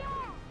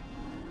 yeah.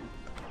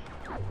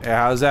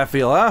 Yeah, how does that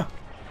feel, huh?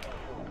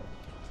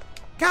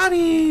 Got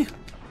he!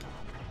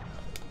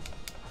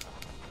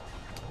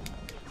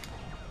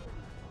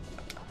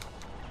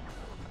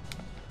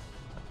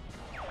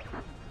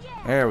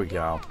 There we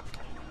go.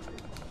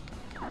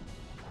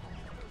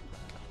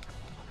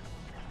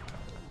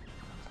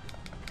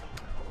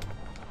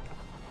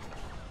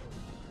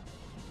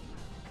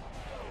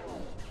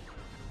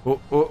 Oh,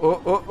 oh,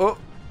 oh, oh, oh.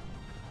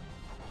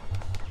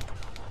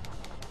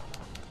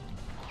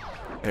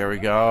 There we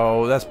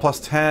go. That's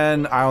plus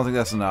 10. I don't think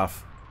that's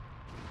enough.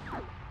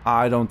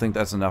 I don't think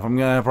that's enough. I'm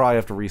gonna probably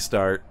have to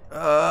restart.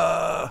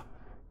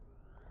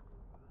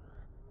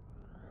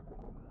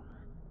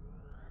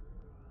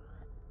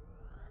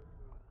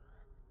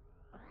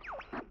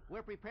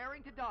 We're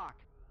preparing to dock.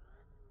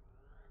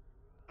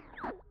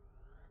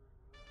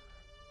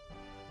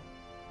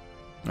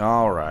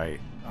 Alright.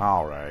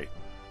 Alright.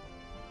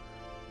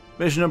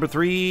 Mission number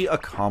 3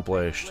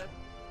 accomplished. Flip.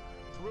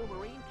 True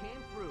Marine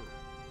came through.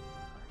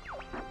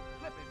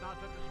 Flippy's not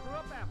such a screw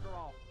up after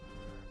all.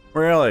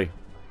 Really?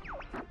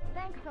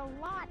 Thanks a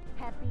lot,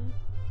 Peppy.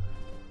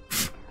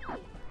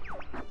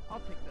 I'll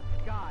take the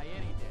sky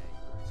any day.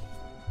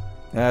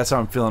 Yeah, that's how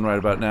I'm feeling right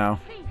about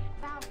now. Peace,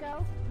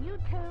 Falco. You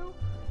too.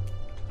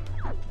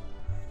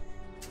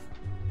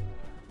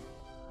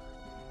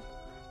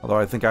 Although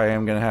I think I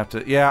am gonna have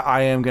to... Yeah,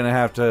 I am gonna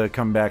have to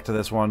come back to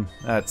this one.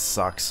 That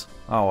sucks.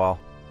 Oh well.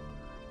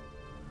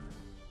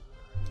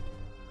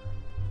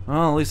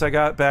 Well, at least I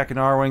got back an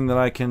R-Wing that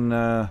I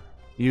can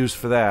use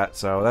for that,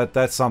 so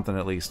that's something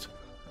at least.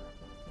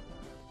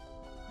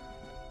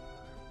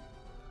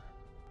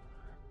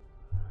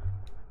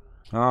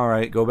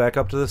 Alright, go back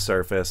up to the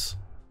surface.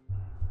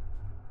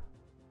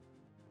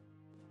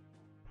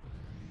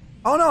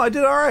 I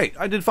did all right.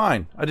 I did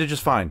fine. I did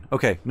just fine.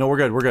 Okay, no, we're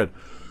good. We're good.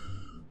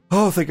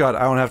 Oh, thank God.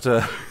 I don't have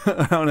to.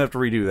 I don't have to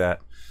redo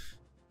that.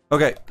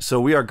 Okay, so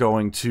we are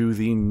going to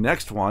the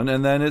next one,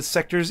 and then it's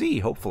Sector Z.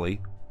 Hopefully,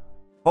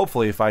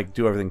 if I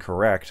do everything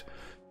correct.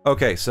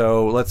 Okay,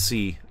 so let's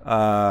see.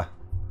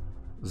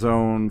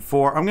 Zone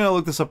 4. I'm gonna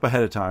look this up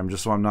ahead of time,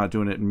 just so I'm not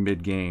doing it in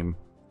mid-game.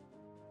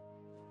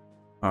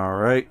 All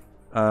right.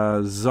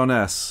 Zone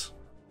S.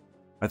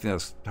 I think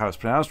that's how it's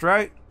pronounced,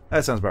 right?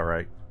 That sounds about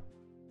right.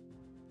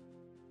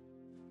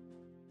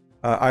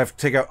 I have to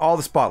take out all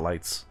the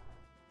spotlights.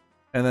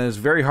 And then it's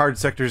very hard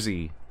Sector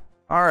Z.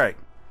 Alright.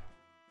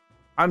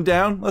 I'm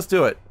down. Let's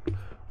do it.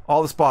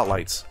 All the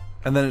spotlights.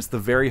 And then it's the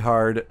very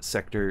hard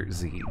Sector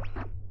Z.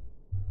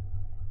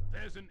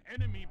 There's an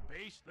enemy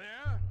base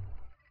there.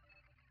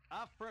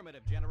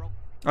 Affirmative, General.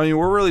 I mean,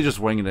 we're really just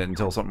winging it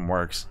until something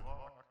works.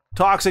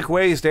 Toxic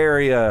waste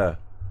area.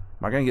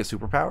 Am I gonna get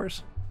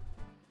superpowers?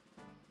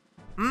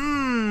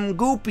 Mmm,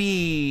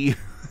 goopy.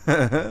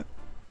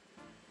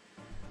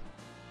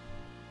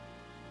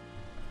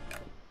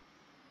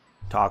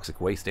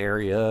 Toxic waste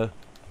area.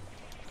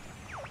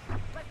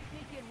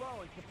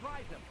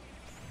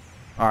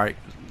 All right,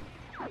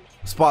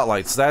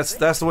 spotlights. That's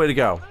the way to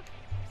go.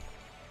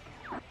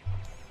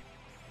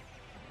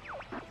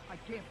 I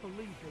can't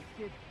believe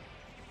they did.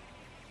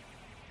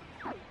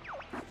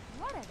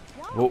 What a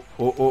dump. Oh,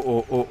 oh, oh,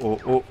 oh, oh,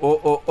 oh, oh,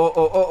 oh, oh, oh,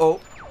 oh, oh,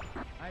 oh.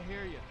 I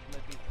hear you,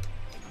 Slippy.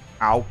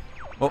 Ow.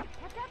 Oh, Watch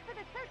out for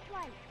the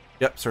searchlight.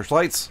 yep,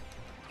 searchlights.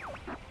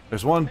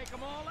 There's one. Take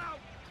them all out.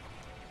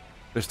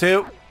 There's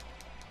two.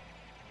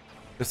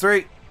 There's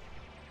three.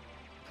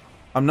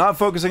 I'm not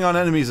focusing on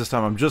enemies this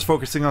time. I'm just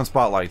focusing on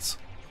spotlights.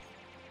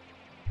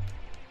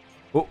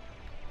 Oh.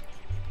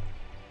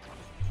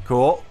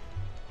 Cool.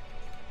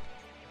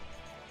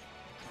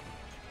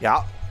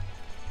 Yeah.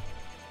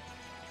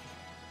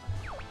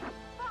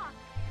 Fox,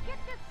 get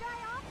this guy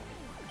off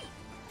me.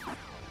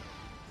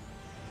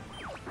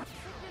 This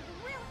is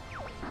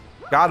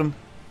really... Got him.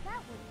 That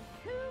was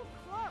too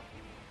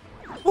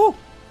close. Woo.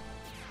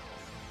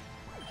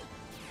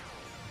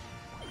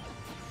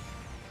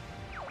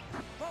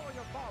 Follow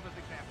your father's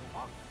example,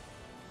 Hawk.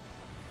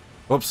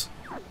 Whoops.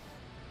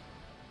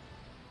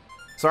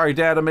 Sorry,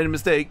 Dad. I made a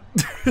mistake.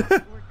 We're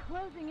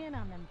closing in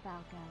on them,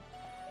 Falco.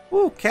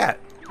 Ooh, cat.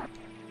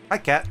 Hi,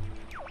 cat.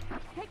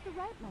 Take the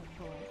right leg,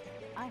 boy.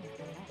 I have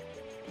the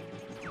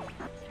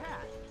left.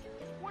 Cat,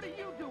 what are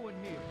you doing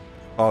here?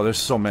 Oh, there's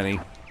so many.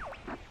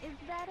 Is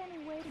that any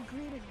way to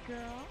greet a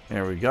girl?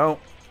 There we go.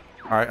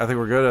 All right, I think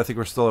we're good. I think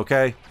we're still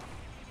okay.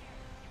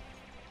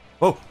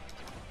 Oh.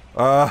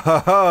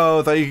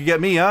 Oh, thought you could get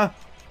me, huh?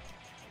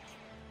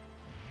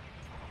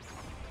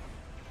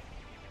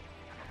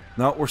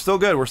 No, we're still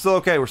good. We're still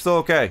okay. We're still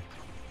okay.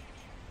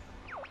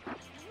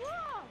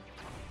 Whoa!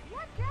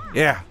 Watch out!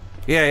 Yeah.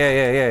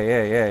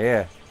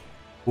 Yeah.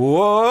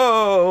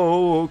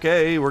 Whoa.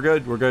 Okay, we're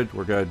good. We're good.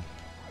 We're good.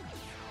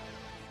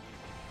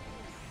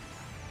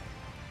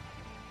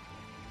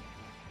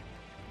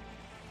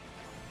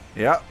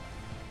 Yeah.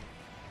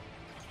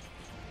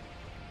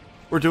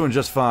 We're doing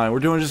just fine. We're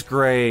doing just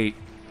great.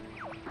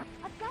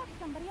 I've got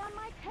somebody on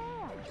my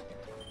tail.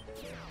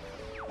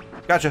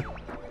 Gotcha. Beautiful.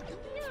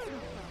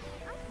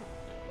 I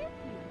could kiss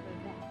you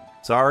for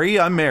that. Sorry,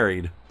 I'm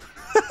married.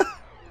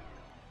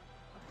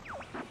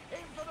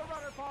 Aim for the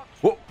runner, Fox.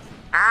 Whoa.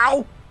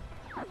 Ow!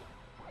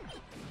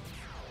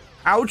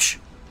 Ouch!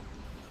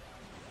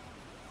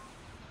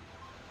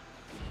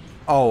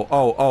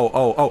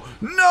 Oh.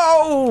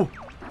 No!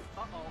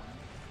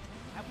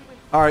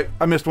 Alright,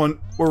 I missed one.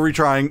 We're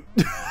retrying.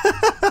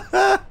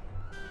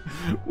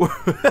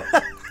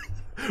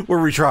 We're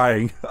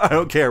retrying. I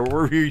don't care.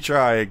 We're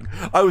retrying.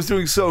 I was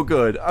doing so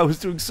good. I was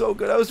doing so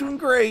good. I was doing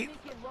great.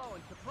 Sneak in low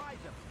and surprise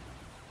them.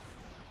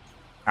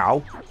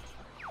 Ow.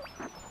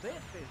 This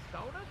is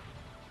donuts?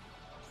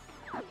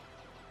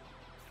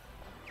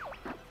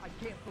 I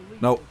can't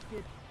believe Nope. they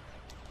did.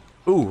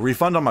 Ooh,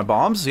 refund on my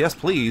bombs? Yes,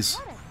 please.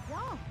 What a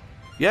dump.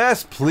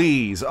 Yes,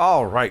 please.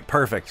 Alright,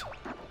 perfect.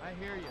 I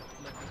hear you,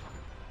 Slippy.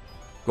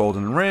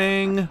 Golden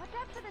ring. Watch out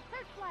for the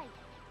searchlight.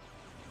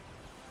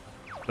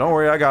 Don't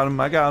worry, I got him.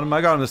 I got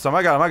him this time.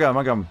 I got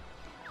him.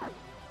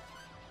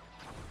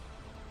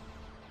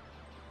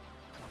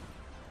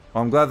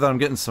 Well, I'm glad that I'm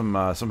getting some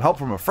help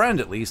from a friend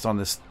at least on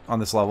this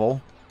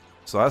level,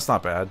 so that's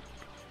not bad.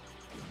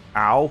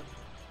 Ow!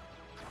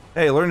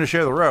 Hey, learn to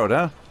share the road,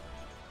 huh?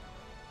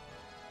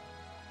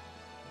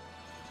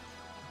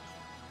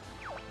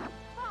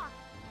 Fox,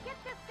 get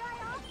this guy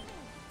off me.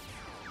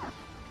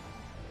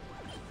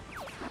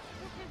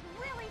 This is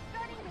really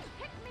starting to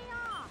tick me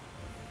off.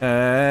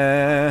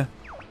 Ah,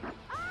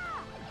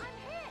 I'm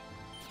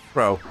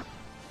hit.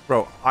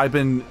 Bro, I've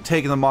been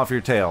taking them off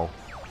your tail.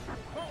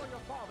 Follow your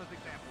father's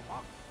example,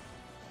 Hawk.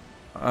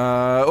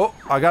 Oh,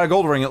 I got a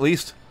gold ring at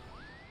least,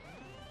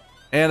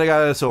 and I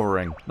got a silver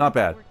ring. Not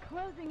bad. We're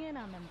closing in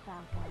on them,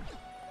 Falco.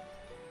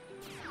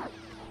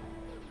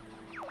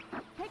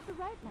 Take the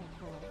right leg,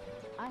 boy.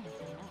 I have the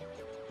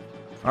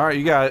left. All right,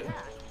 you got it.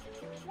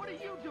 What are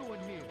you doing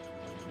here?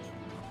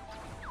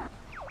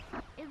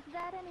 Is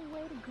that any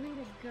way to greet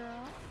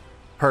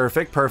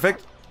Perfect,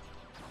 perfect.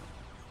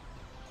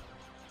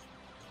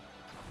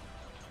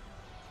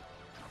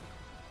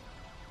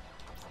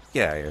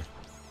 Get out of here.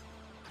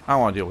 I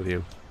don't want to deal with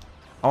you.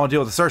 I want to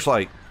deal with the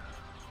searchlight.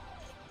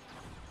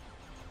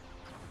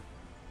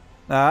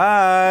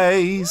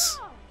 Nice.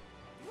 Whoa!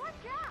 Watch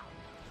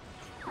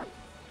out!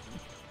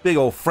 Big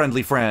old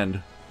friendly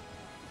friend.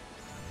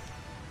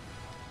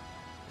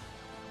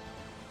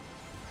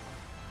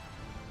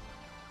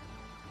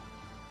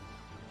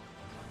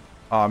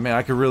 Oh man,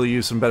 I could really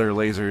use some better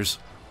lasers.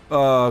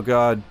 Oh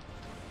god.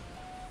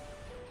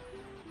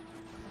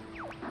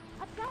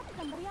 I've got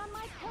somebody on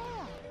my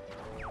tail.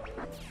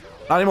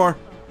 Not anymore.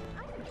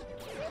 I could kiss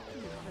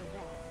you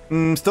for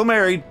that. Still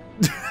married.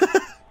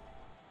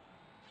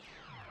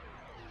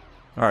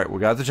 Alright, we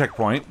got the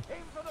checkpoint.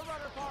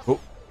 Oh.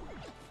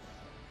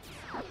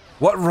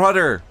 What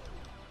rudder?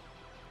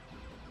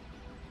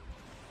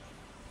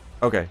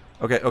 Okay,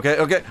 okay, okay,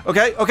 okay,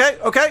 okay, okay,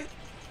 okay!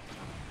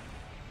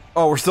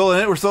 Oh, we're still in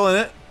it, we're still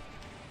in it.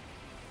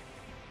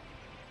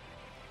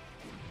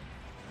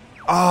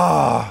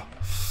 Ah.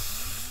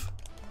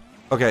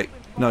 Okay,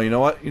 no, you know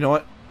what? You know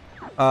what?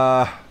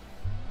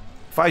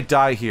 If I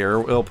die here,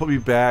 it'll put me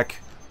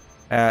back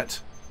at...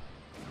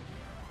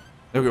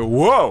 Okay,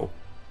 whoa!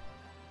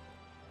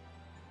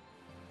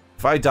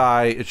 If I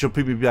die, it should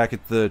put me back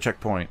at the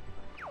checkpoint.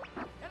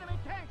 Enemy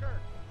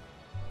tanker!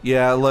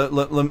 Yeah,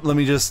 let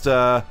me just,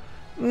 meow.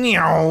 Got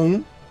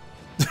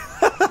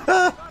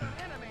an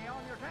enemy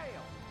on your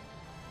tail!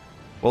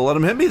 Well, let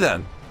him hit me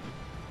then.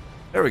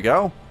 There we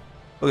go.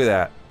 Look at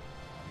that.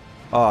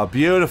 Oh,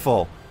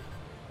 beautiful.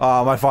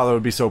 Oh, my father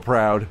would be so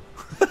proud.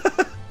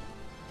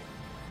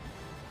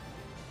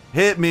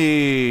 Hit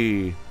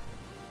me!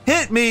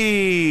 Hit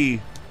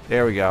me!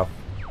 There we go.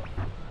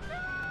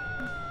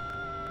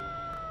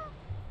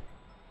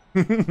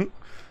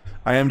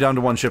 I am down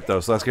to one ship though,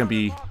 so that's gonna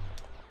be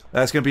a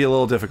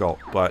little difficult,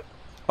 but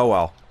oh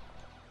well.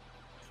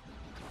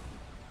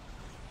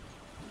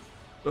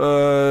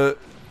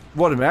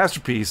 What a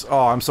masterpiece.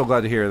 Oh, I'm so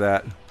glad to hear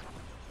that.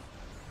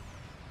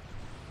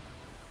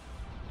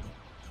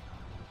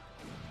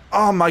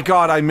 Oh my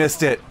god, I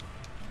missed it.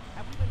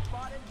 Have we been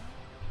spotted?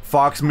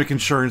 Fox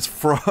McInsurance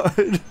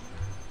fraud.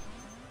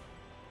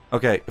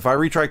 Okay, if I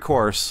retry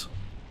course,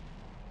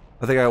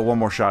 I think I got one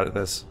more shot at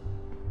this.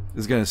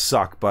 This is gonna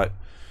suck, but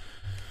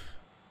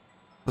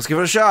let's give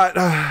it a shot.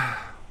 Let's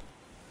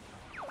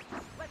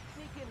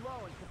sneak in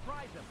low and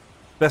surprise them.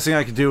 Best thing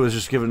I could do is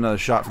just give it another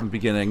shot from the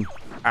beginning.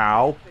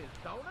 Ow. This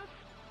donut?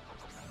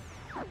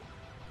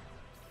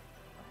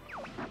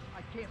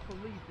 I can't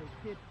believe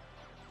they did.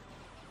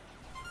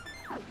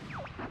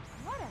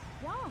 What a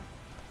dump!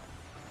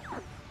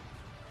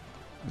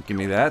 Give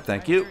me that,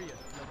 thank you. I hear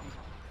Slippy.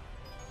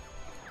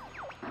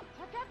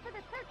 Watch out for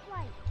the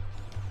searchlight.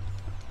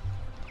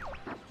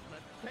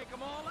 Let's take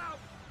them all out.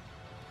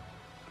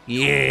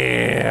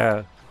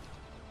 Yeah.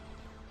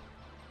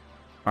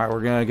 Alright,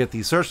 we're gonna get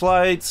these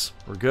searchlights.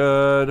 We're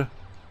good.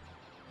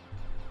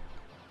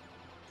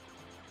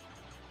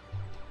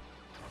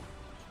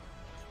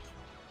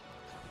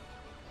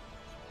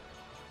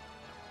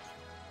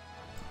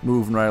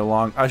 Moving right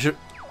along. I should...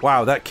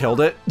 Wow, that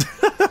killed it. Guy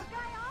off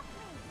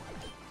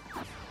me!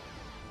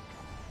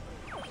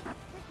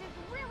 This is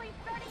really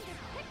starting to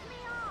tick me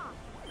off.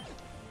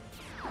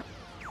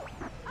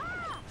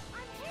 Ah!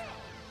 I'm hit!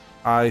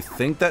 I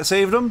think that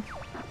saved him.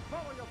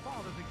 Follow your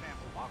father's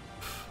example, Hawk.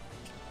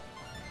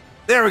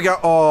 There we go.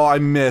 Oh, I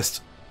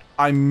missed.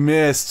 I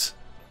missed.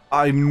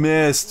 I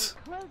missed.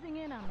 Closing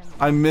in on them.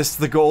 I missed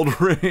the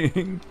gold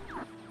ring.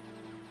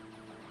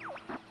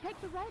 Take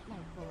the right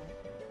leg, boy.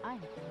 I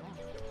have the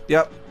left.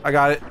 Yep, I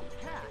got it. Cat,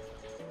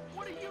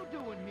 what are you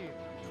doing here?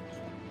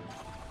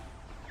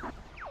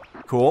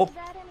 Cool. Is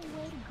that any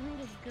way to greet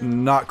a girl?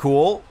 Not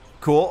cool.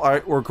 Cool. All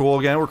right, we're cool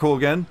again. We're cool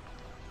again.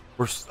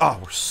 We're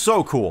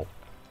so cool.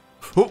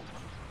 Oop.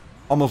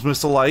 Almost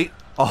missed the light.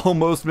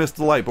 Almost missed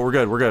the light, but we're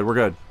good. We're good. We're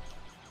good.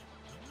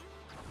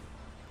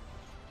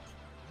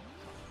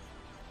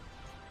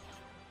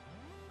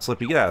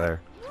 Slippy, get out of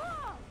there.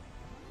 Whoa!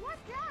 Watch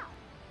out!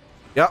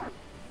 Yep.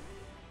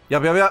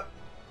 Yep, yep, yep.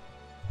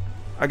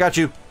 I got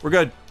you. We're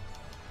good.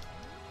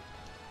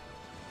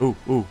 Ooh,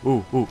 ooh,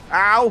 ooh, ooh.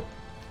 Ow!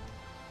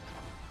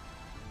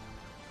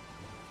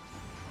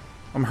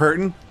 I'm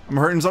hurting. I'm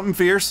hurting something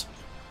fierce.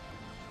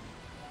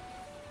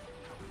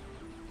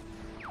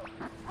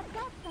 I've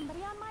got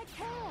somebody on my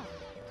tail.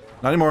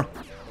 Not anymore.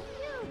 Beautiful.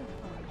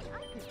 I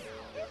could kiss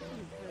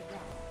you for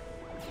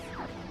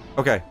that.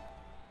 Okay.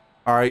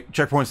 Alright,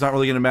 checkpoint's not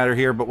really gonna matter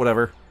here, but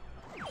whatever.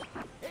 Aim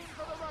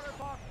for the rudder,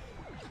 Hawk.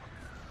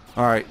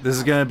 Alright, this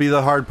is gonna be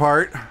the hard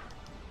part.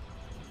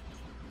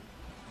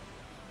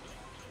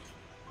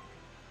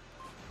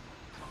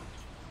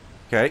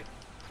 Okay.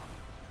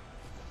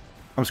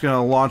 I'm just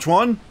gonna launch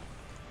one.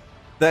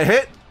 That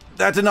hit?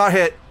 That did not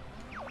hit.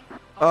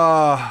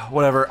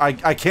 Whatever.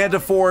 I can't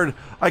afford...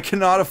 I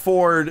cannot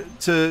afford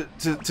to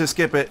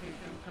skip it.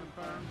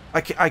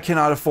 I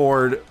cannot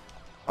afford...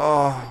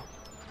 Oh...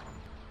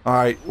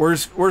 Alright, we're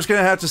just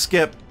gonna have to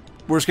skip.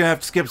 We're just gonna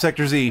have to skip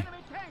Sector Z. Enemy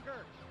tanker.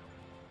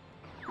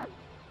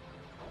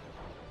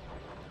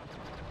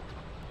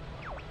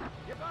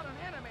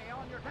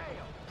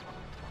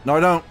 No, I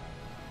don't.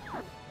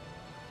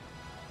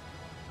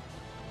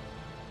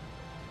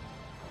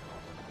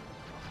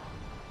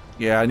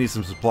 Yeah, I need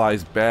some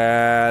supplies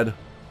bad.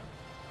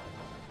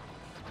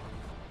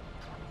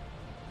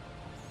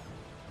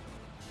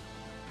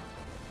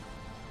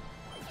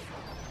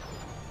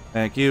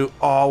 Thank you.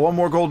 Oh, one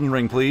more golden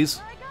ring,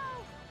 please.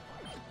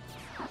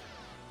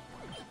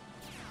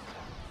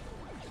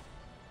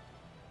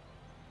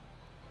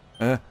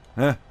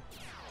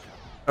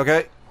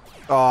 Okay.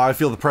 Oh, I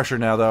feel the pressure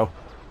now, though.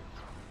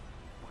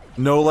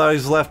 No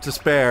lives left to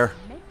spare.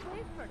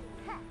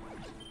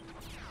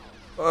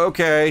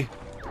 Okay.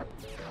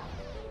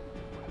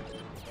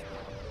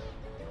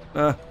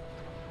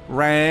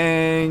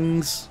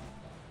 Rangs.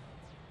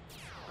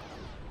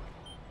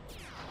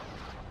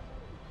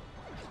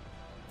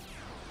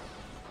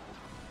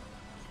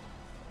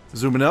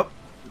 Zooming up.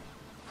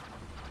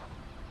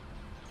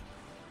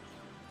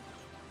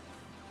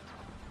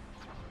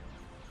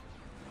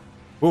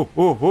 Oh,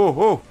 oh,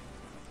 oh, oh.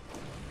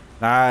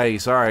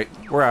 Nice. All right.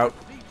 We're out.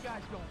 These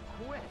guys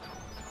don't quit.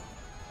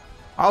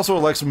 I also would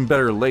like some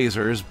better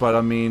lasers, but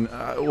I mean,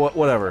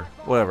 whatever.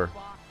 Whatever.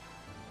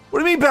 What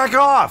do you mean back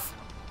off?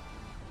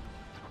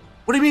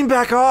 What do you mean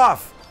back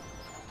off?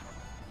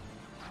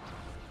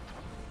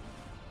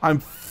 I'm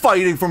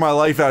fighting for my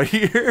life out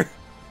here.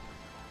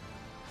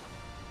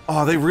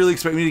 Oh, they really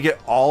expect me to get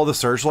all the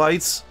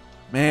searchlights?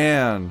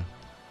 Man.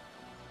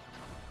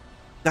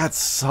 That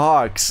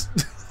sucks.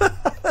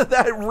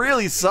 That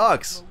really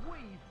sucks.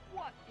 Louise,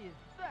 what is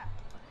that?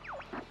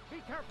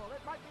 Be careful,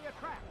 it might be a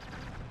trap.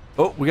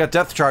 Oh, we got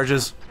depth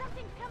charges.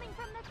 Something's coming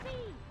from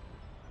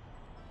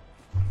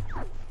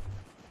the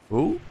sea.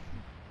 Ooh.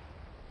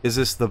 Is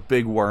this the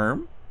big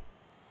worm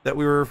that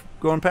we were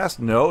going past?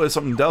 No, it's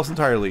something else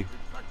entirely.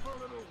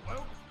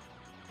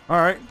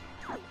 Alright.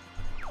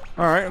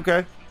 Alright,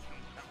 okay.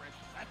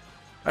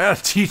 I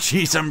gotta teach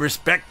you some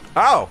respect.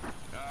 Oh!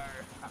 Enemy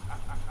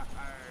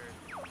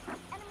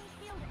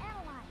field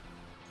analyzed.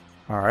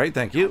 Alright,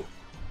 thank you.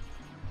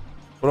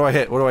 What do I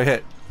hit? What do I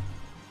hit?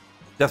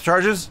 Death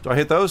charges? Do I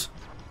hit those?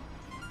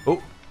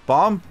 Oh,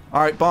 bomb?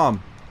 Alright,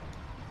 bomb.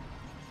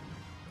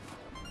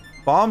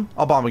 Bomb?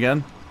 I'll bomb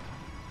again.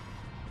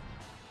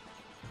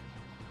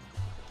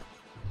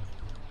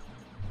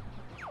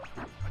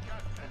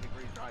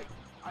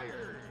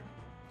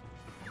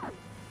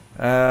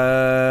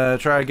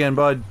 Try again,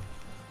 bud.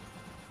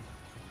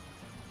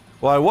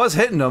 Well, I was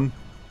hitting them.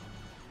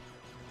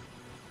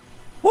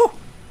 Woo!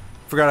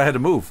 Forgot I had to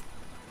move.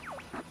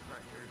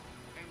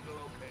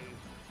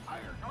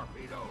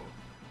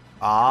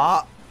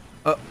 Ah.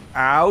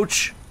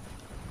 Ouch.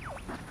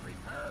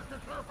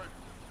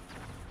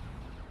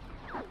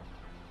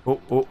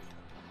 Oh, oh.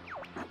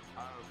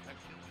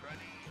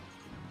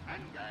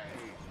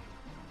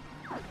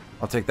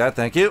 I'll take that,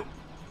 thank you.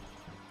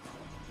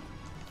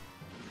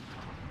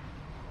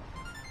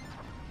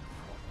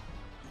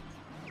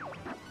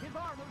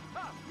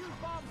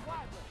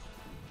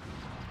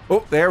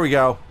 Oh, there we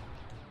go.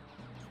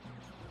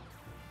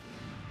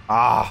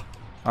 Ah.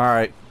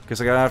 Alright.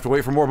 Guess I gotta have to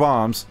wait for more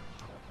bombs.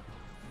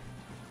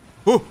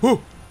 Oh,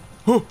 oh,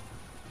 oh,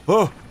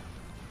 oh.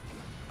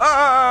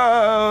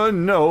 Ah,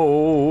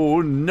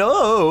 no,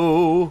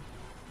 no.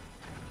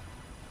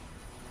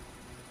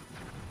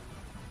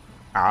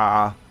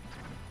 Ah.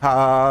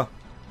 Ah.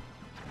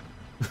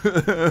 Destroy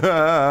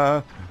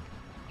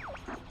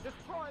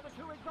the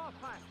two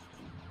exhaust pipes.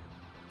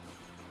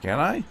 Can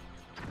I?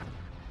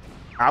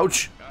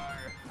 Ouch.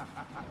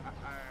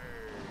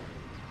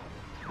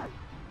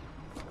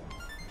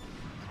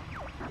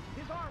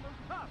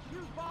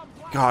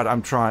 God,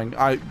 I'm trying.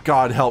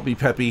 God help me,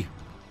 Peppy.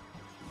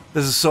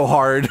 This is so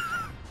hard.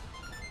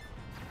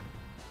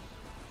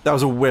 That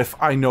was a whiff.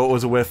 I know it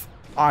was a whiff.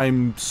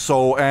 I'm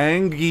so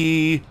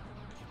angry.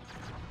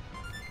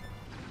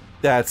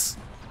 That's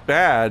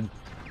bad.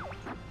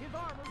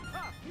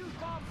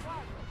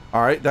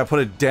 Alright, that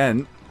put a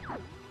dent.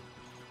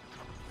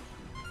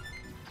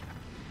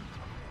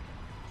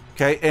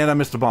 Okay, and I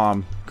missed a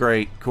bomb.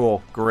 Great,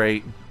 cool,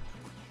 great.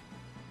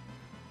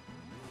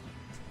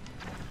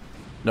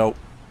 Nope.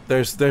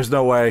 There's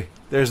no way.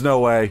 There's no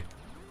way.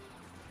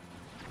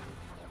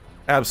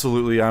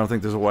 Absolutely, I don't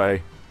think there's a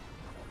way.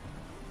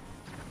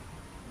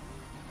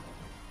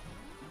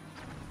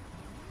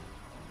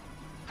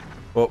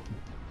 Oh.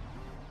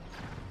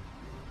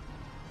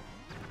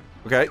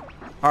 Okay.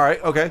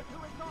 Alright, okay.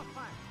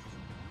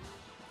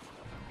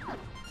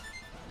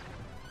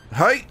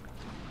 Hi!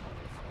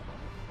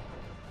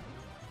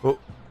 Oh.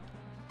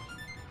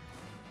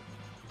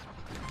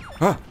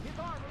 Huh.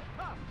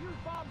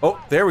 Oh,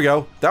 there we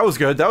go. That was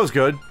good. That was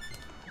good.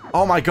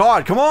 Oh my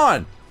god, come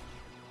on!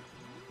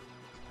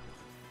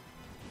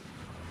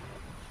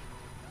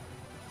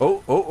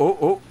 Oh, oh, oh,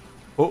 oh.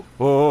 Oh,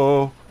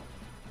 oh.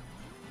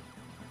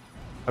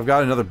 I've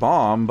got another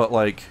bomb, but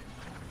like...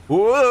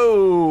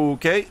 Whoa!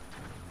 Okay.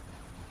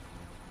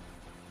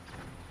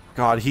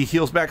 God, he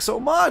heals back so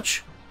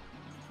much!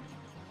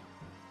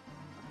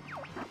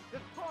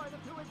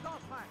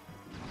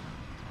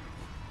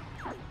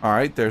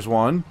 Alright, there's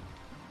one.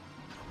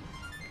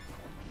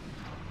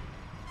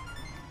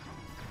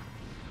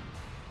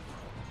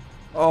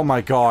 Oh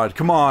my god,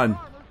 come on.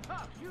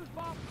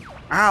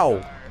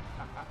 Ow.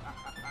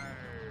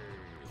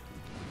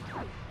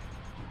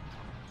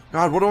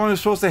 God, what am I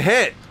supposed to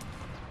hit?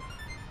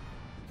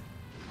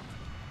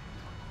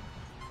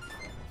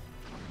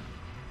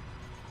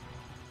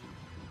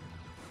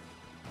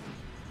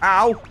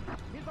 Ow.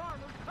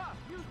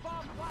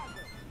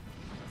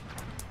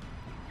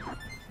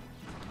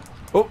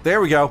 Oh, there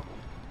we go.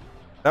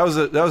 That was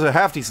a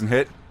half decent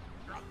hit.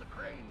 Drop the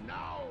crane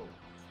now.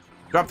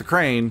 Drop the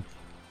crane.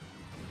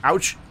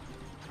 Ouch.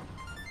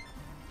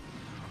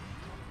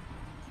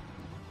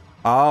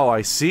 Oh,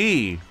 I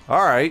see.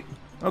 All right.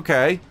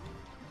 Okay.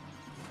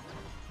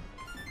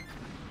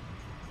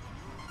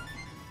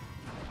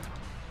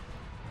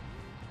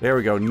 There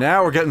we go.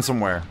 Now we're getting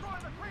somewhere.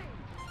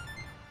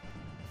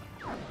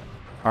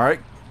 All right.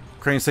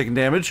 Crane's taking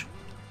damage.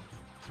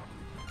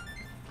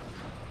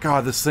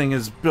 God, this thing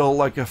is built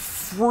like a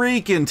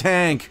freaking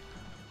tank.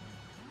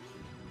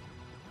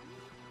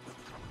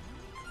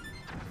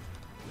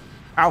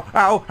 Ow,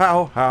 ow,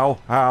 ow, ow,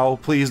 ow.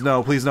 Please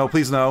no, please no,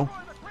 please no.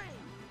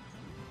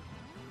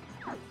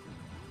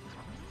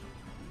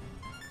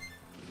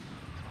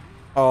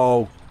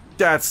 Oh,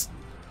 that's...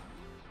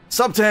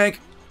 Sub-tank!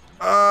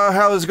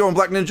 How is it going,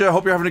 Black Ninja?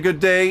 Hope you're having a good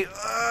day.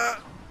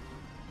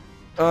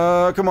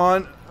 Come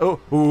on. Oh,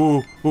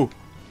 ooh, ooh.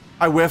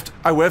 I whiffed,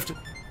 I whiffed.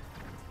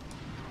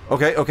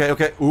 Okay, okay,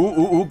 okay. Ooh,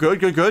 ooh, ooh, good,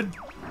 good, good.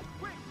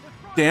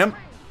 Damn.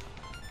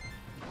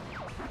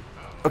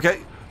 Okay,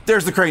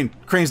 there's the crane.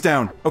 Crane's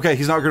down. Okay,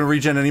 he's not gonna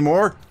regen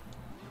anymore.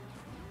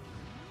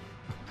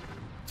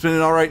 It's been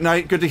an alright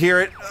night. Good to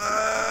hear it.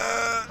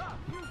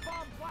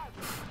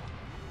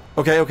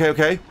 Okay, okay,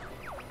 okay.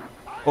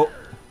 Oh.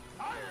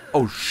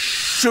 Oh,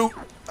 shoot.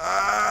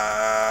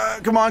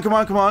 Come on, come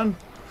on, come on.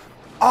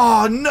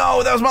 Oh,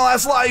 no, that was my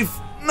last life.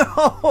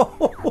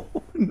 No.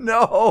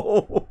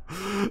 No.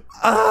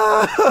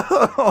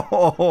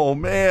 Oh,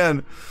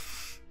 man.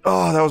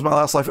 Oh, that was my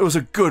last life. It was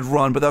a good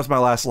run, but that was my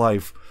last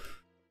life.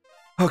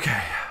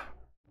 Okay.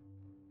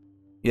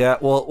 Yeah,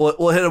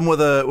 we'll hit him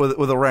with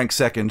a rank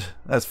second.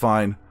 That's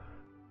fine.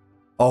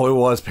 Oh, it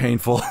was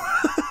painful.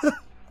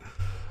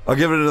 I'll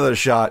give it another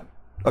shot.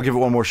 I'll give it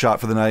one more shot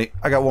for the night.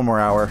 I got one more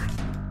hour.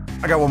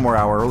 I got one more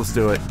hour. Let's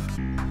do it.